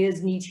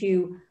engineers need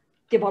to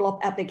develop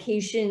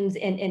applications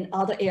in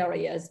other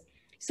areas.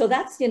 So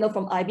that's,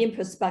 from IBM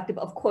perspective.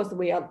 Of course,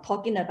 we are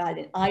talking about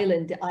in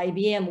Ireland, the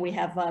IBM, we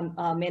have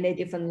many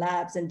different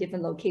labs and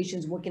different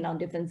locations working on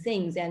different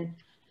things. And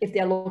if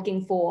they're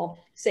looking for,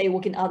 say,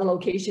 working other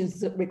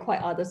locations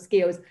require other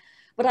skills.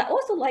 But I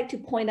also like to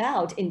point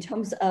out in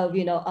terms of,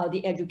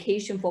 the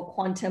education for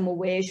quantum,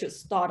 where it should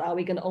start. Are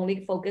we going to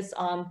only focus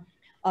on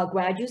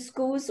graduate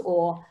schools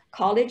or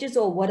colleges,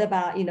 or what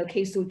about,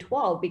 K through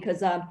 12?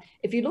 Because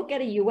if you look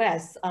at the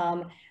US,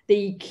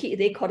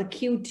 they call it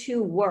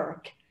Q2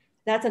 work.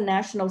 That's a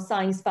National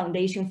Science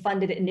Foundation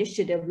funded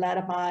initiative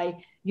led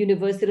by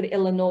University of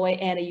Illinois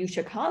and U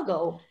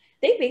Chicago.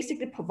 They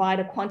basically provide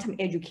a quantum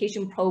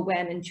education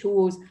program and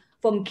tools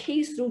from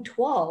K through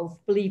 12,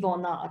 believe it or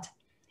not.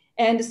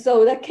 And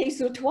so that K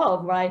through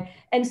 12, right?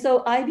 And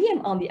so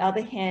IBM, on the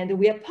other hand,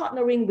 we are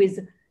partnering with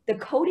the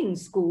coding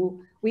school.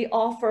 We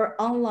offer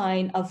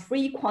online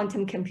free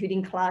quantum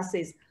computing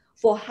classes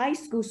for high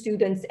school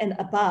students and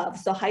above.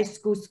 So high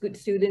school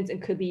students,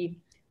 it could be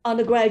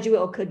undergraduate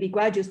or could be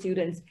graduate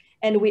students.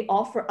 And we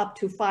offer up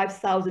to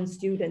 5,000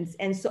 students.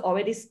 And so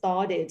already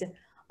started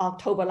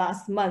October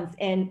last month,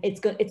 and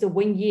it's a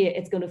 1 year.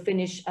 It's going to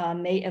finish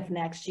May of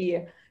next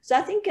year. So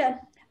I think,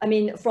 I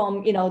mean,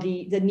 from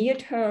the near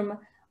term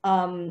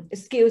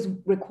skills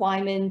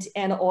requirement,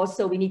 and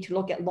also we need to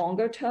look at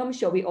longer term.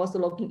 So we're also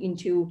looking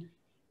into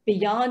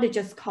beyond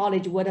just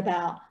college. What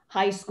about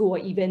high school or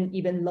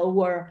even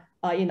lower?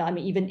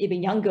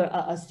 Even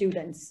younger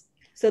students.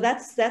 So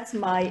that's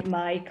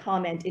my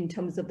comment in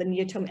terms of the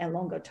near term and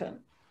longer term.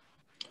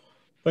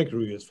 Thank you,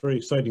 Ruby. It's very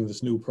exciting,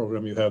 this new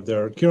program you have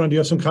there. Kieran, do you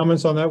have some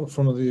comments on that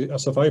from the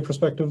SFI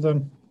perspective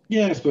then?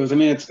 Yeah, I suppose. I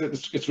mean,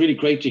 it's really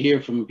great to hear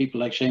from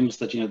people like Seamus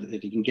that,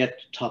 that you can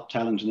get top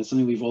talent, and it's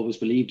something we've always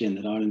believed in,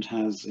 that Ireland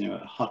has, a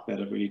hotbed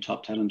of really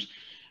top talent.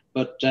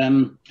 But I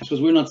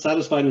suppose we're not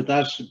satisfied with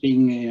that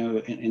being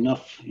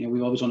enough.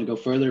 We always want to go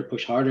further,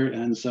 push harder,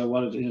 and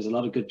so there's a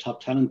lot of good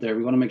top talent there.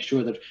 We want to make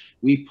sure that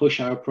we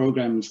push our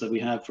programs that we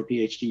have for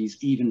PhDs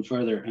even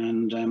further,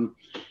 and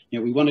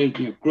we want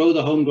to grow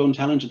the homegrown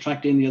talent,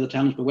 attract in the other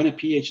talent. But when a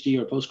PhD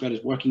or a postgrad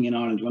is working in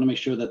Ireland, we want to make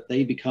sure that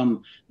they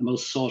become the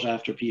most sought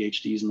after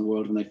PhDs in the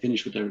world when they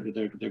finish with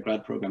their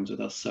grad programs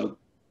with us. So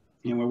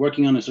we're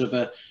working on a sort of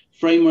a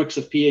frameworks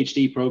of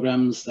PhD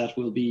programs that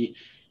will be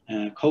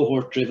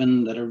cohort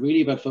driven, that are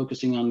really about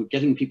focusing on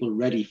getting people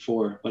ready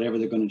for whatever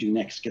they're going to do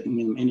next, getting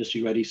them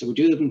industry ready. So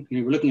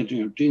we're looking at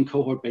doing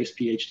cohort based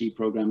PhD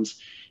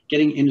programs,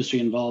 getting industry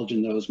involved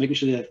in those, making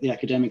sure that the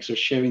academics are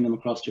sharing them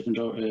across different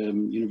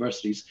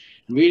universities,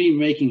 and really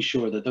making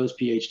sure that those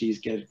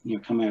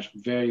PhDs come out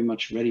very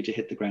much ready to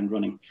hit the ground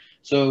running.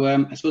 So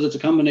I suppose it's a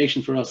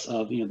combination for us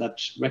of that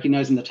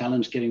recognizing the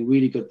talent, getting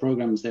really good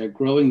programs there,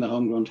 growing the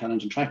homegrown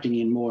talent, attracting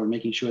in more, and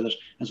making sure that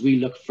as we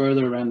look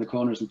further around the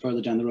corners and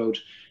further down the road,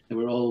 that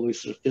we're always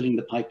sort of filling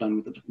the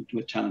pipeline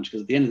with talent,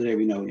 because at the end of the day,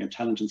 we know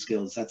talent and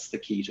skills, that's the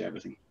key to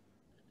everything.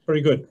 Very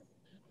good.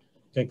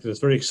 I think it's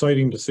very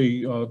exciting to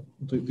see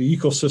the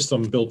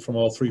ecosystem built from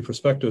all three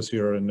perspectives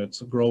here, and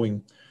it's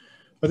growing.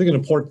 I think an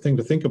important thing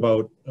to think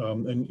about,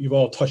 and you've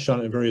all touched on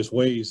it in various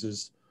ways,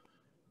 is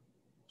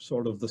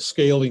sort of the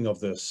scaling of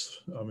this.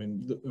 I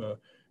mean, if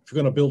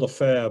you're going to build a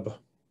fab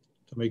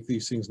to make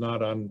these things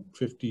not on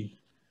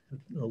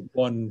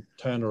 1,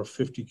 10, or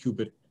 50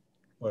 qubit,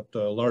 but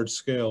large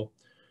scale,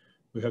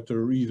 we have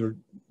to either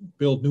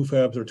build new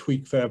fabs or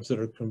tweak fabs that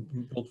are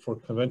built for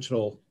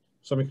conventional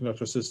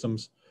semiconductor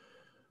systems.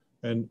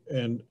 And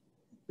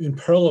in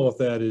parallel with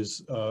that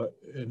is,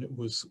 and it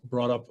was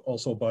brought up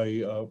also by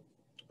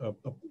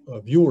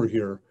a viewer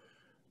here,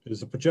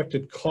 is a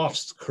projected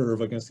cost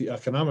curve against the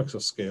economics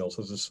of scale.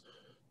 So this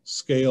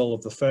scale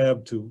of the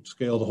fab to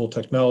scale the whole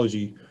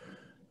technology.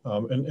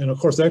 And of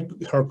course, that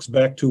harks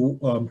back to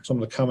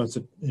some of the comments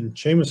in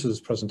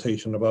Seamus's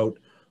presentation about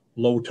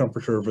low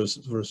temperature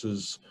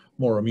versus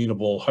more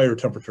amenable higher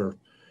temperature.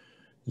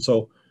 And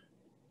so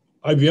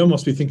IBM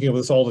must be thinking of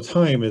this all the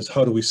time, is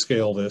how do we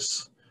scale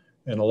this?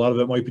 And a lot of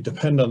it might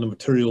depend on the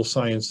material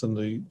science and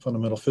the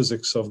fundamental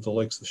physics of the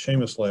likes of the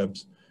Seamus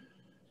labs.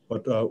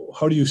 But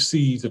how do you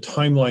see the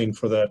timeline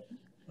for that,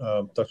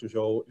 Dr.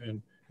 Zhou,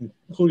 and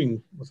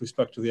including with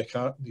respect to the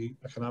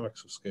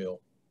economics of scale?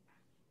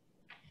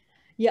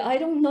 Yeah, I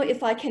don't know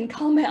if I can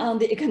comment on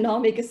the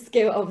economic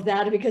scale of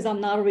that, because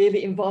I'm not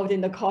really involved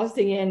in the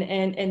costing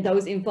and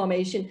those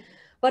information.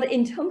 But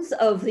in terms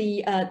of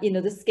the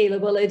the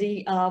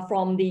scalability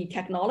from the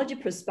technology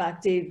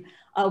perspective,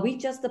 we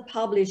just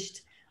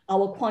published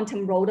our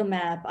quantum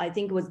roadmap. I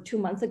think it was 2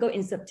 months ago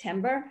in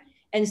September.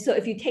 And so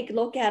if you take a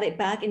look at it,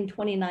 back in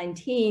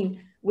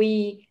 2019,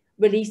 we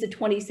released the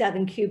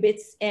 27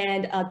 qubits,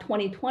 and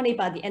 2020,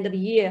 by the end of the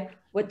year,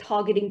 we're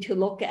targeting to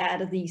look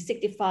at the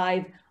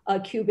 65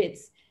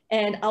 qubits.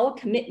 And our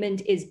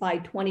commitment is by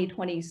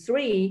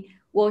 2023,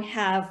 we'll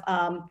have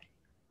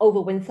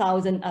over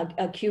 1,000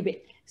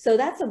 qubit. So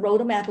that's a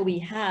roadmap we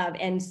have.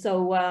 And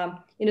so,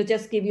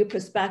 just give you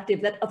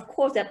perspective that, of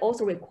course, that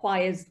also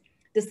requires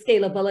the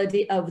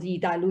scalability of the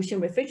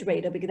dilution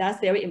refrigerator, because that's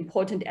very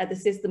important as the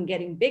system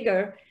getting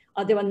bigger.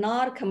 There are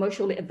not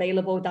commercially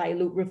available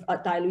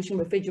dilution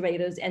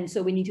refrigerators. And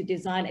so we need to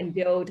design and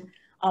build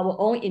our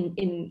own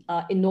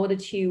in order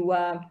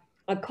to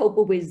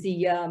cope with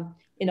the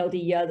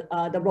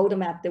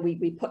roadmap that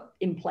we put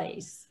in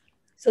place.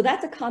 So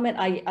that's a comment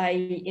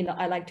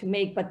I like to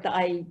make, but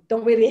I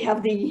don't really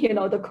have the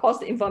the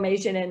cost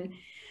information. And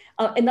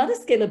another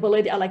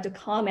scalability I like to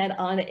comment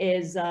on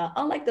is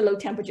unlike the low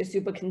temperature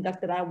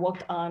superconductor that I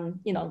worked on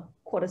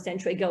quarter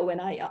century ago when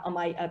on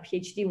my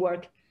PhD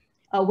work,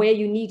 where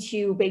you need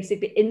to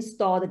basically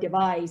install the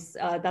device.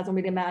 Doesn't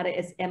really matter,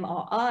 it's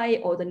MRI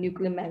or the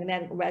nuclear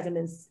magnetic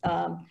resonance,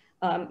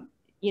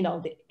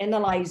 the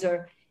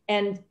analyzer.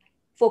 And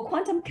for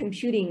quantum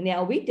computing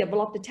now, we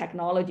developed the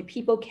technology.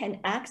 People can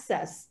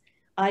access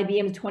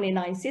IBM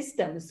 29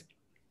 systems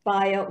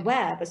via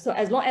web. So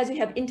as long as you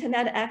have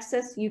internet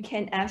access, you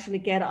can actually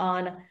get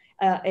on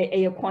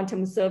a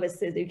quantum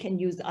services. You can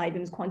use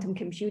IBM's quantum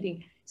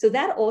computing. So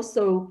that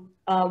also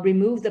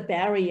removes the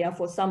barrier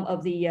for some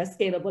of the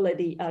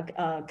scalability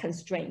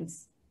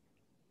constraints.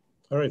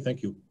 All right,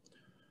 thank you.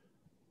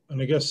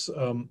 And I guess,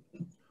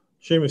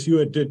 Seamus,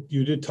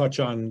 you did touch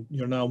on,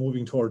 you're now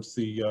moving towards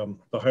the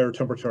higher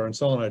temperature and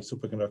selenide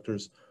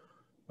superconductors.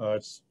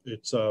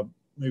 It's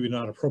maybe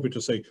not appropriate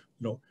to say,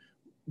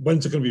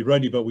 when's it going to be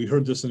ready? But we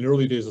heard this in the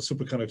early days of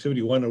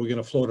superconductivity. When are we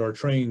going to float our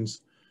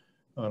trains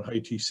on high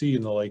TC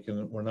and the like?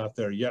 And we're not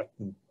there yet.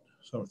 And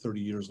so 30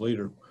 years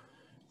later.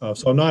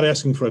 So I'm not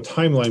asking for a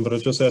timeline, but I'm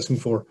just asking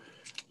for,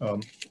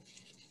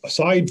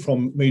 aside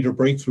from major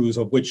breakthroughs,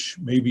 of which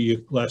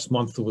maybe last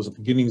month there was the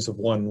beginnings of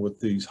one with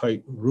these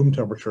high room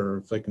temperature,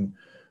 if they can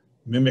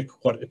mimic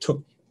what it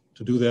took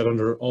to do that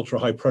under ultra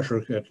high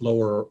pressure at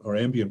lower or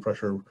ambient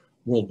pressure,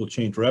 world will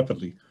change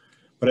rapidly.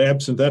 But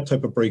absent that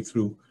type of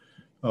breakthrough,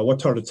 what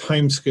sort of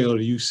time scale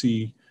do you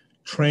see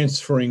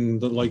transferring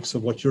the likes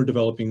of what you're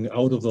developing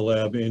out of the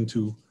lab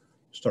into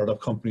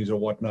startup companies or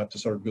whatnot to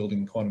start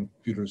building quantum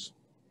computers?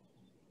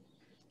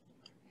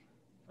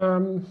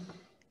 To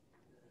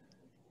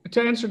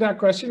answer that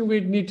question,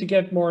 we'd need to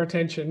get more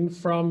attention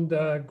from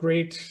the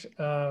great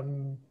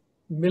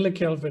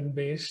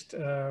millikelvin-based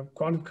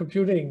quantum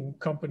computing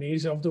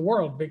companies of the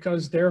world,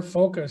 because they're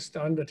focused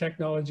on the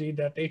technology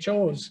that they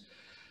chose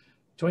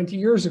 20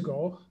 years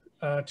ago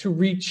to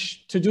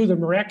do the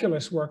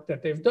miraculous work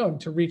that they've done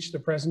to reach the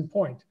present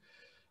point.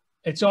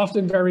 It's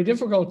often very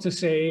difficult to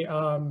say,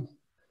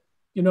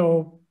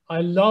 I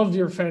love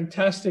your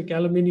fantastic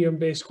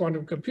aluminium-based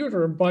quantum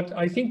computer, but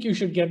I think you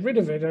should get rid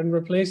of it and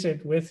replace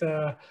it with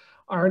an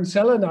iron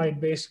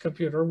selenide-based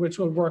computer, which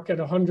will work at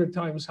 100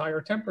 times higher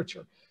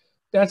temperature.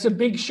 That's a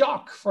big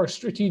shock for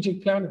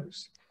strategic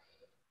planners.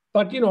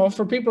 But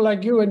for people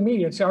like you and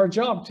me, it's our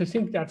job to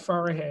think that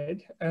far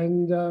ahead.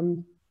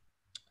 And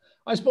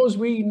I suppose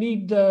we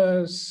need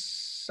the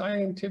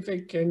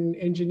scientific and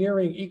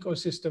engineering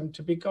ecosystem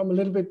to become a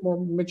little bit more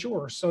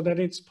mature so that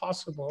it's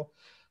possible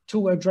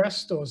to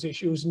address those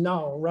issues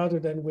now rather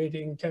than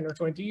waiting 10 or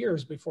 20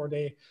 years before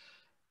they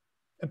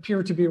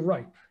appear to be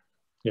ripe.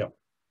 Yeah.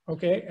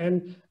 Okay,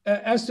 and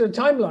as to the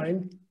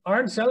timeline,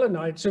 iron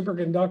selenide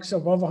superconducts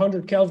above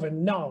 100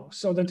 Kelvin now.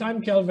 So the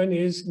time Kelvin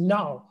is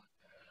now.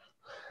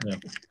 Yeah,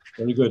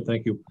 very good,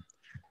 thank you.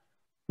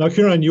 Now,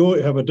 Kieran, you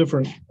have a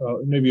different,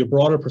 maybe a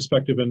broader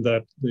perspective in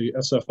that the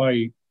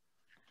SFI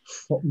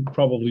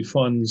probably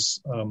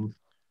funds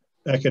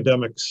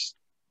academics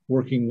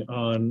working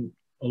on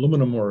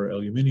aluminum or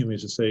aluminium,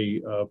 as you say,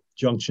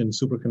 junction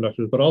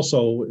superconductors, but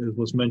also it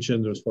was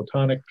mentioned there's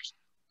photonics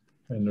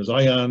and there's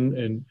ion.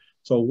 And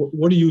so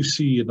what do you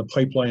see in the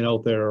pipeline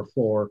out there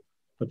for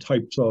the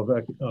types of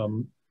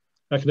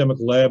academic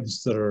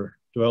labs that are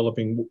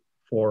developing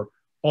for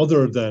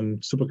other than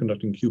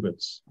superconducting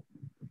qubits?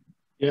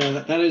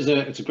 Yeah,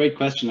 it's a great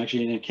question,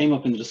 actually. And it came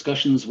up in the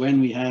discussions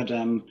when we had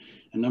a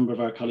number of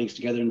our colleagues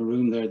together in the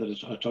room there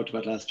that I talked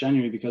about last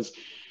January, because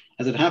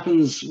as it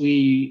happens,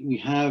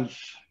 we have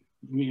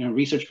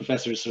research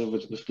professors sort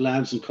of with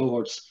labs and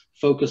cohorts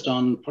focused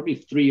on probably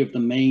 3 of the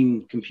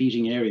main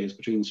competing areas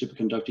between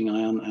superconducting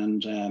ion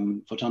and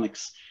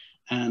photonics.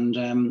 And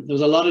there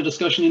was a lot of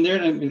discussion in there.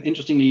 And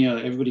interestingly,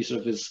 everybody sort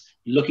of is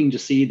looking to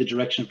see the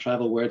direction of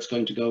travel, where it's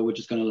going to go, which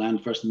is going to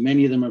land first.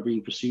 Many of them are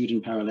being pursued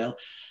in parallel.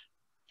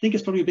 I think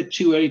it's probably a bit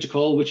too early to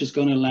call which is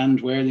going to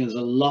land where. There's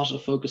a lot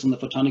of focus on the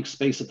photonics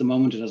space at the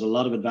moment. It has a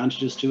lot of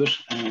advantages to it.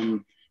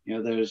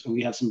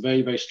 We have some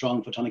very, very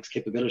strong photonics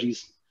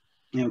capabilities.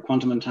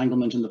 Quantum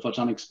entanglement in the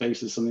photonic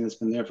space is something that's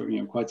been there for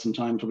quite some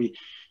time. Probably,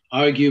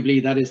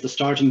 arguably, that is the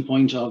starting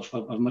point of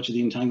much of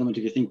the entanglement,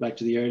 if you think back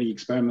to the early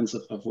experiments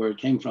of where it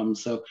came from.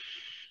 So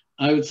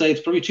I would say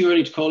it's probably too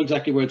early to call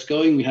exactly where it's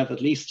going. We have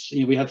at least,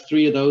 we have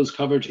 3 of those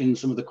covered in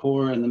some of the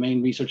core and the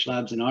main research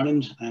labs in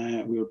Ireland.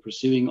 We were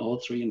pursuing all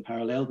 3 in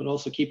parallel, but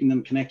also keeping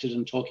them connected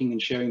and talking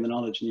and sharing the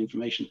knowledge and the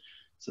information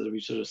so that we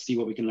sort of see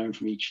what we can learn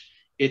from each.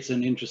 It's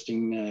an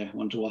interesting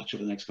one to watch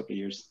over the next couple of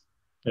years.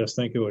 Yes,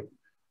 thank you.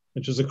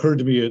 It just occurred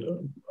to me,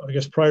 I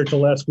guess prior to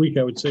last week,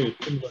 I would say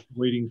it's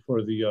waiting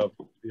for the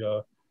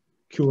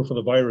cure for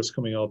the virus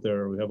coming out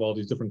there. We have all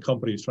these different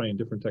companies trying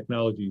different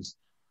technologies,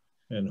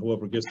 and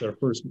whoever gets there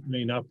first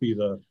may not be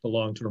the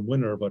long-term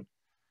winner, but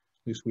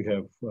at least we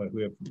have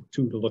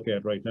 2 to look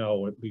at right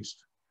now. At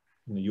least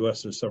in the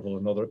U.S., there's several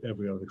in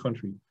every other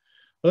country.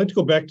 I'd like to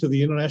go back to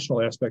the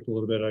international aspect a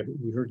little bit.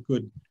 We heard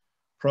good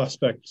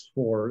prospects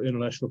for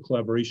international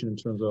collaboration in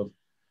terms of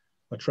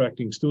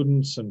attracting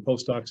students and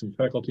postdocs and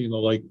faculty and the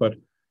like, but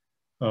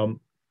I'd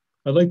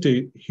like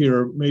to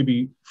hear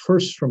maybe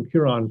first from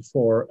Kieran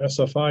for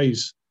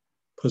SFI's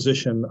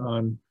position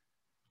on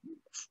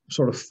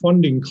sort of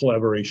funding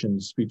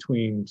collaborations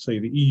between, say,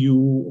 the EU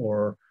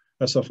or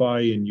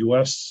SFI in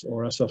US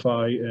or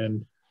SFI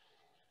and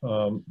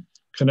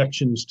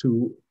connections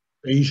to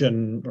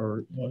Asian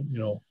or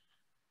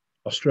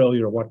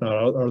Australia or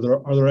whatnot?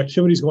 Are there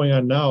activities going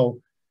on now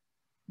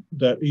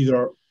that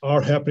either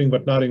are happening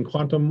but not in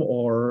quantum,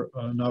 or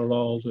not at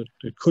all that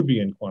it could be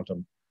in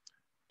quantum,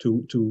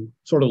 to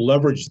sort of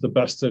leverage the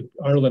best that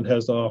Ireland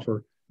has to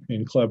offer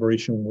in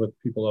collaboration with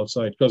people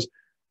outside? Because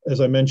as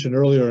I mentioned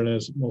earlier, and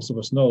as most of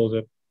us know,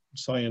 that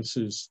science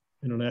is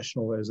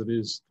international as it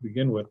is to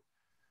begin with.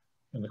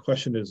 And the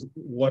question is,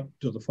 what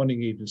do the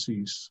funding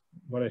agencies,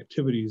 what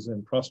activities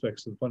and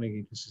prospects do the funding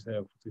agencies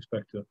have with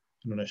respect to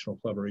international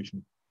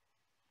collaboration?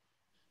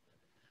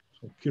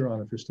 So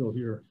Kieran, if you're still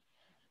here,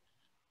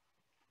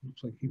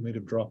 looks like he might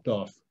have dropped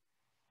off.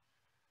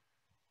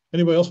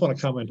 Anybody else want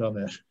to comment on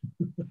that?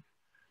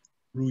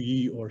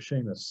 Ruyi or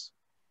Seamus?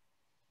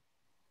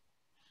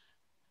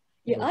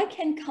 Yeah, I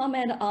can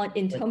comment on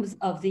in terms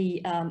of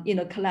the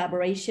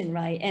collaboration,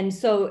 right? And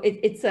so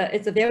it's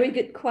a very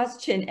good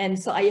question, and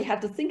so I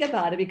have to think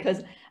about it,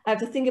 because I have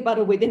to think about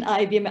it within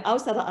IBM and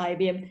outside of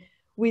IBM.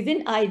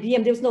 Within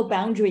IBM, there's no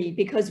boundary,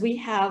 because we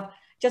have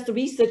just the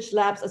research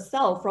labs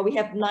itself, right? We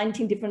have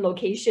 19 different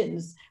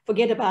locations.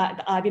 Forget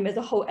about IBM as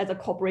a whole, as a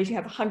corporation, we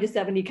have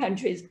 170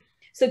 countries.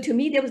 So to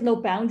me, there was no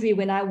boundary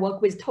when I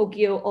work with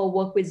Tokyo or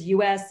work with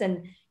US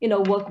and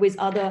work with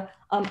other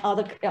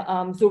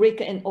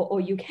Zurich and or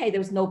UK. There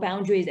was no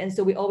boundaries, and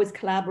so we always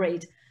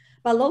collaborate.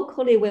 But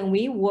locally, when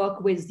we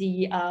work with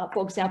the,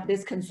 for example,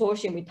 this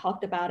consortium we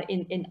talked about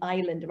in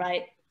Ireland,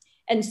 right?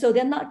 And so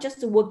they're not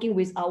just working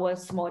with our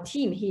small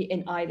team here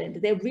in Ireland.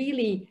 They're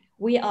really,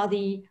 we are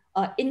the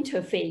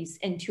interface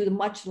into the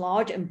much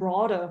larger and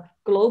broader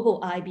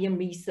global IBM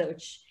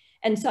research.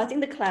 And so I think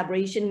the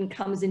collaboration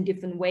comes in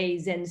different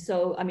ways. And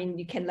so, I mean,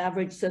 you can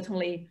leverage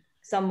certainly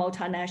some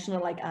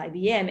multinational like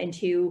IBM and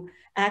to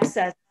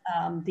access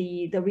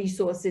the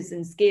resources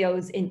and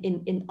skills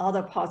in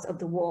other parts of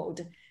the world.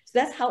 So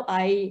that's how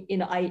I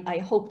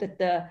hope that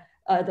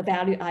the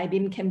value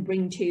IBM can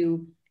bring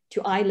to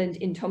Ireland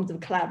in terms of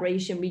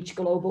collaboration, reach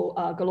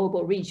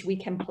global reach. We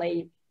can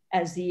play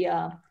as the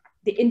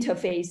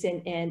interface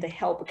and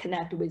help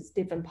connect with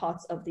different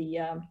parts of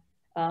the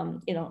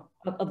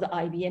of the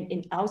IBM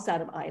in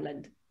outside of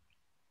Ireland.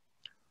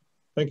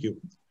 Thank you.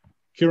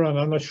 Kieran,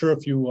 I'm not sure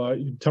if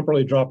you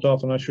temporarily dropped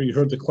off. I'm not sure you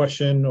heard the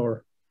question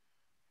or.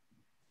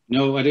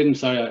 No, I didn't.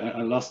 Sorry,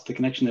 I lost the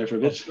connection there for a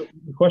bit.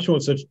 The question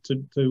was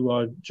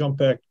to jump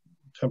back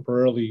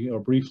temporarily or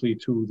briefly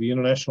to the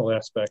international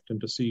aspect and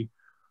to see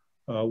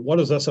what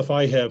does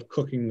SFI have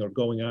cooking or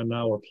going on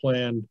now or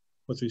planned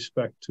with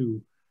respect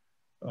to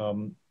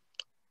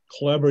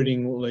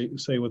collaborating,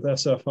 say, with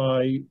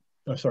SFI,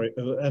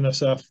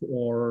 NSF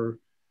or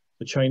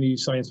the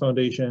Chinese Science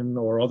Foundation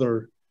or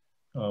other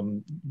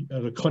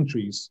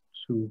countries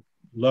to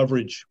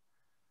leverage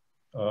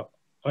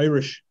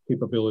Irish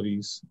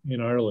capabilities in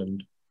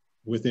Ireland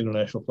with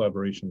international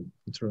collaboration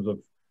in terms of,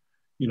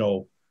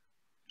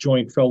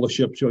 joint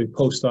fellowships, joint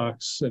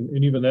postdocs, and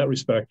in even that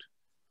respect,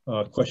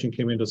 question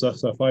came in, does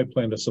SFI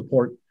plan to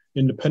support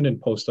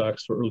independent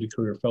postdocs for early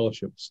career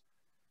fellowships?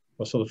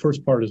 So the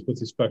first part is with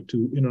respect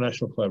to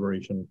international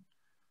collaboration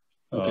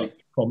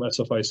from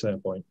SFI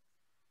standpoint.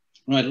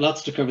 Right,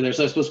 lots to cover there.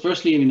 So I suppose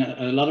firstly, I mean,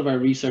 a lot of our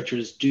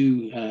researchers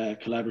do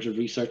collaborative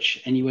research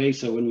anyway.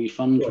 So when we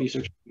fund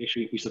research,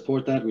 we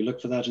support that. We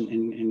look for that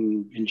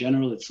in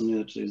general. It's something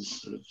that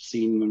is sort of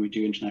seen when we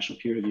do international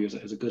peer review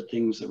as a good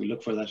thing. So we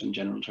look for that in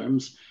general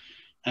terms.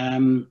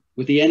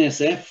 With the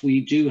NSF,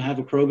 we do have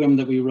a program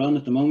that we run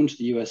at the moment,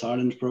 the US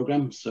Ireland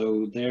program.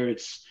 So there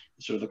it's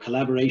sort of a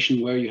collaboration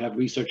where you have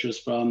researchers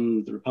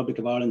from the Republic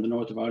of Ireland, the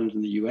North of Ireland,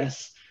 and the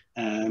US.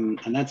 And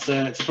that's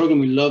it's a program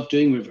we love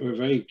doing. We're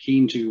very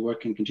keen to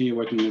work and continue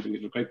working with. We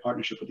have a great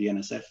partnership with the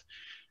NSF.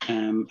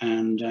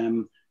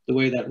 The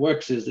way that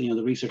works is that,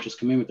 the researchers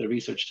come in with their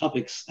research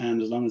topics,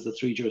 and as long as the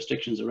 3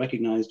 jurisdictions are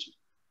recognized,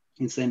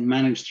 it's then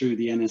managed through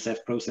the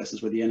NSF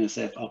processes where the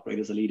NSF operate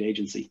as a lead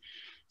agency.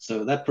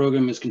 So that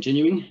program is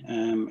continuing,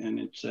 and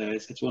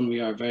it's one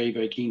we are very,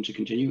 very keen to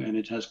continue, and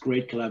it has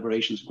great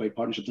collaborations, great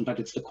partnerships. In fact,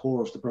 it's the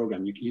core of the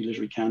program. You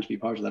literally can't be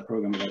part of that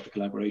program without the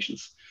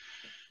collaborations.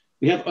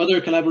 We have other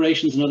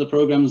collaborations and other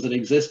programs that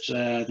exist.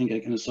 I think I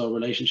kind of saw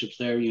relationships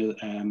there,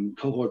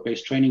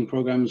 cohort-based training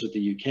programs with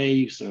the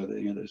UK. So,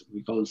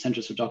 we call them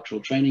Centres for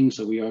Doctoral Training.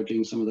 So we are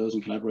doing some of those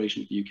in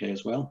collaboration with the UK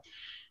as well.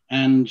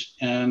 And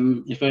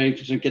if I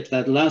get to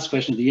that last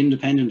question, the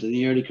independent and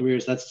the early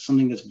careers, that's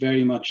something that's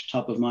very much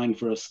top of mind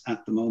for us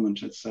at the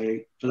moment. I'd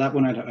say for that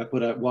one, I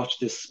put a watch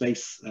this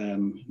space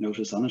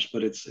notice on it,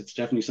 but it's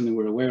definitely something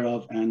we're aware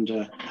of and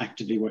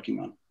actively working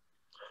on.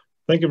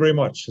 Thank you very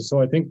much. So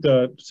I think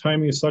the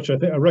timing is such, I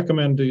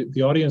recommend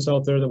the audience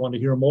out there that want to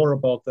hear more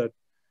about that,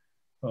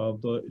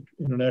 the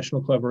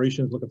international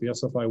collaborations, look at the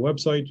SFI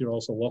website. You're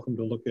also welcome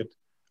to look at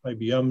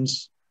IBM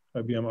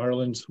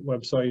Ireland's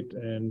website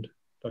and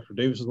Dr.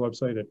 Davis's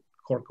website at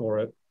Cork or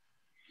at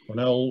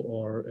Cornell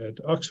or at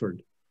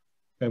Oxford.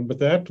 And with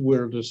that,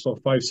 we're just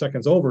 5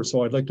 seconds over.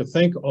 So I'd like to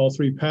thank all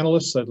 3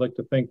 panelists. I'd like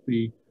to thank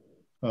the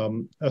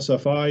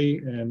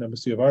SFI and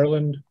Embassy of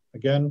Ireland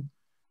again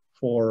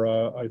for,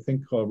 I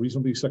think, a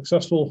reasonably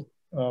successful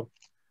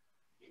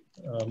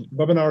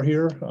webinar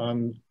here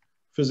on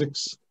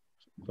physics,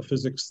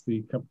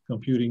 the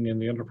computing,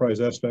 and the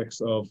enterprise aspects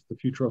of the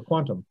future of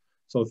quantum.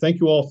 So thank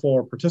you all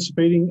for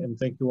participating, and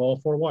thank you all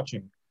for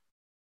watching.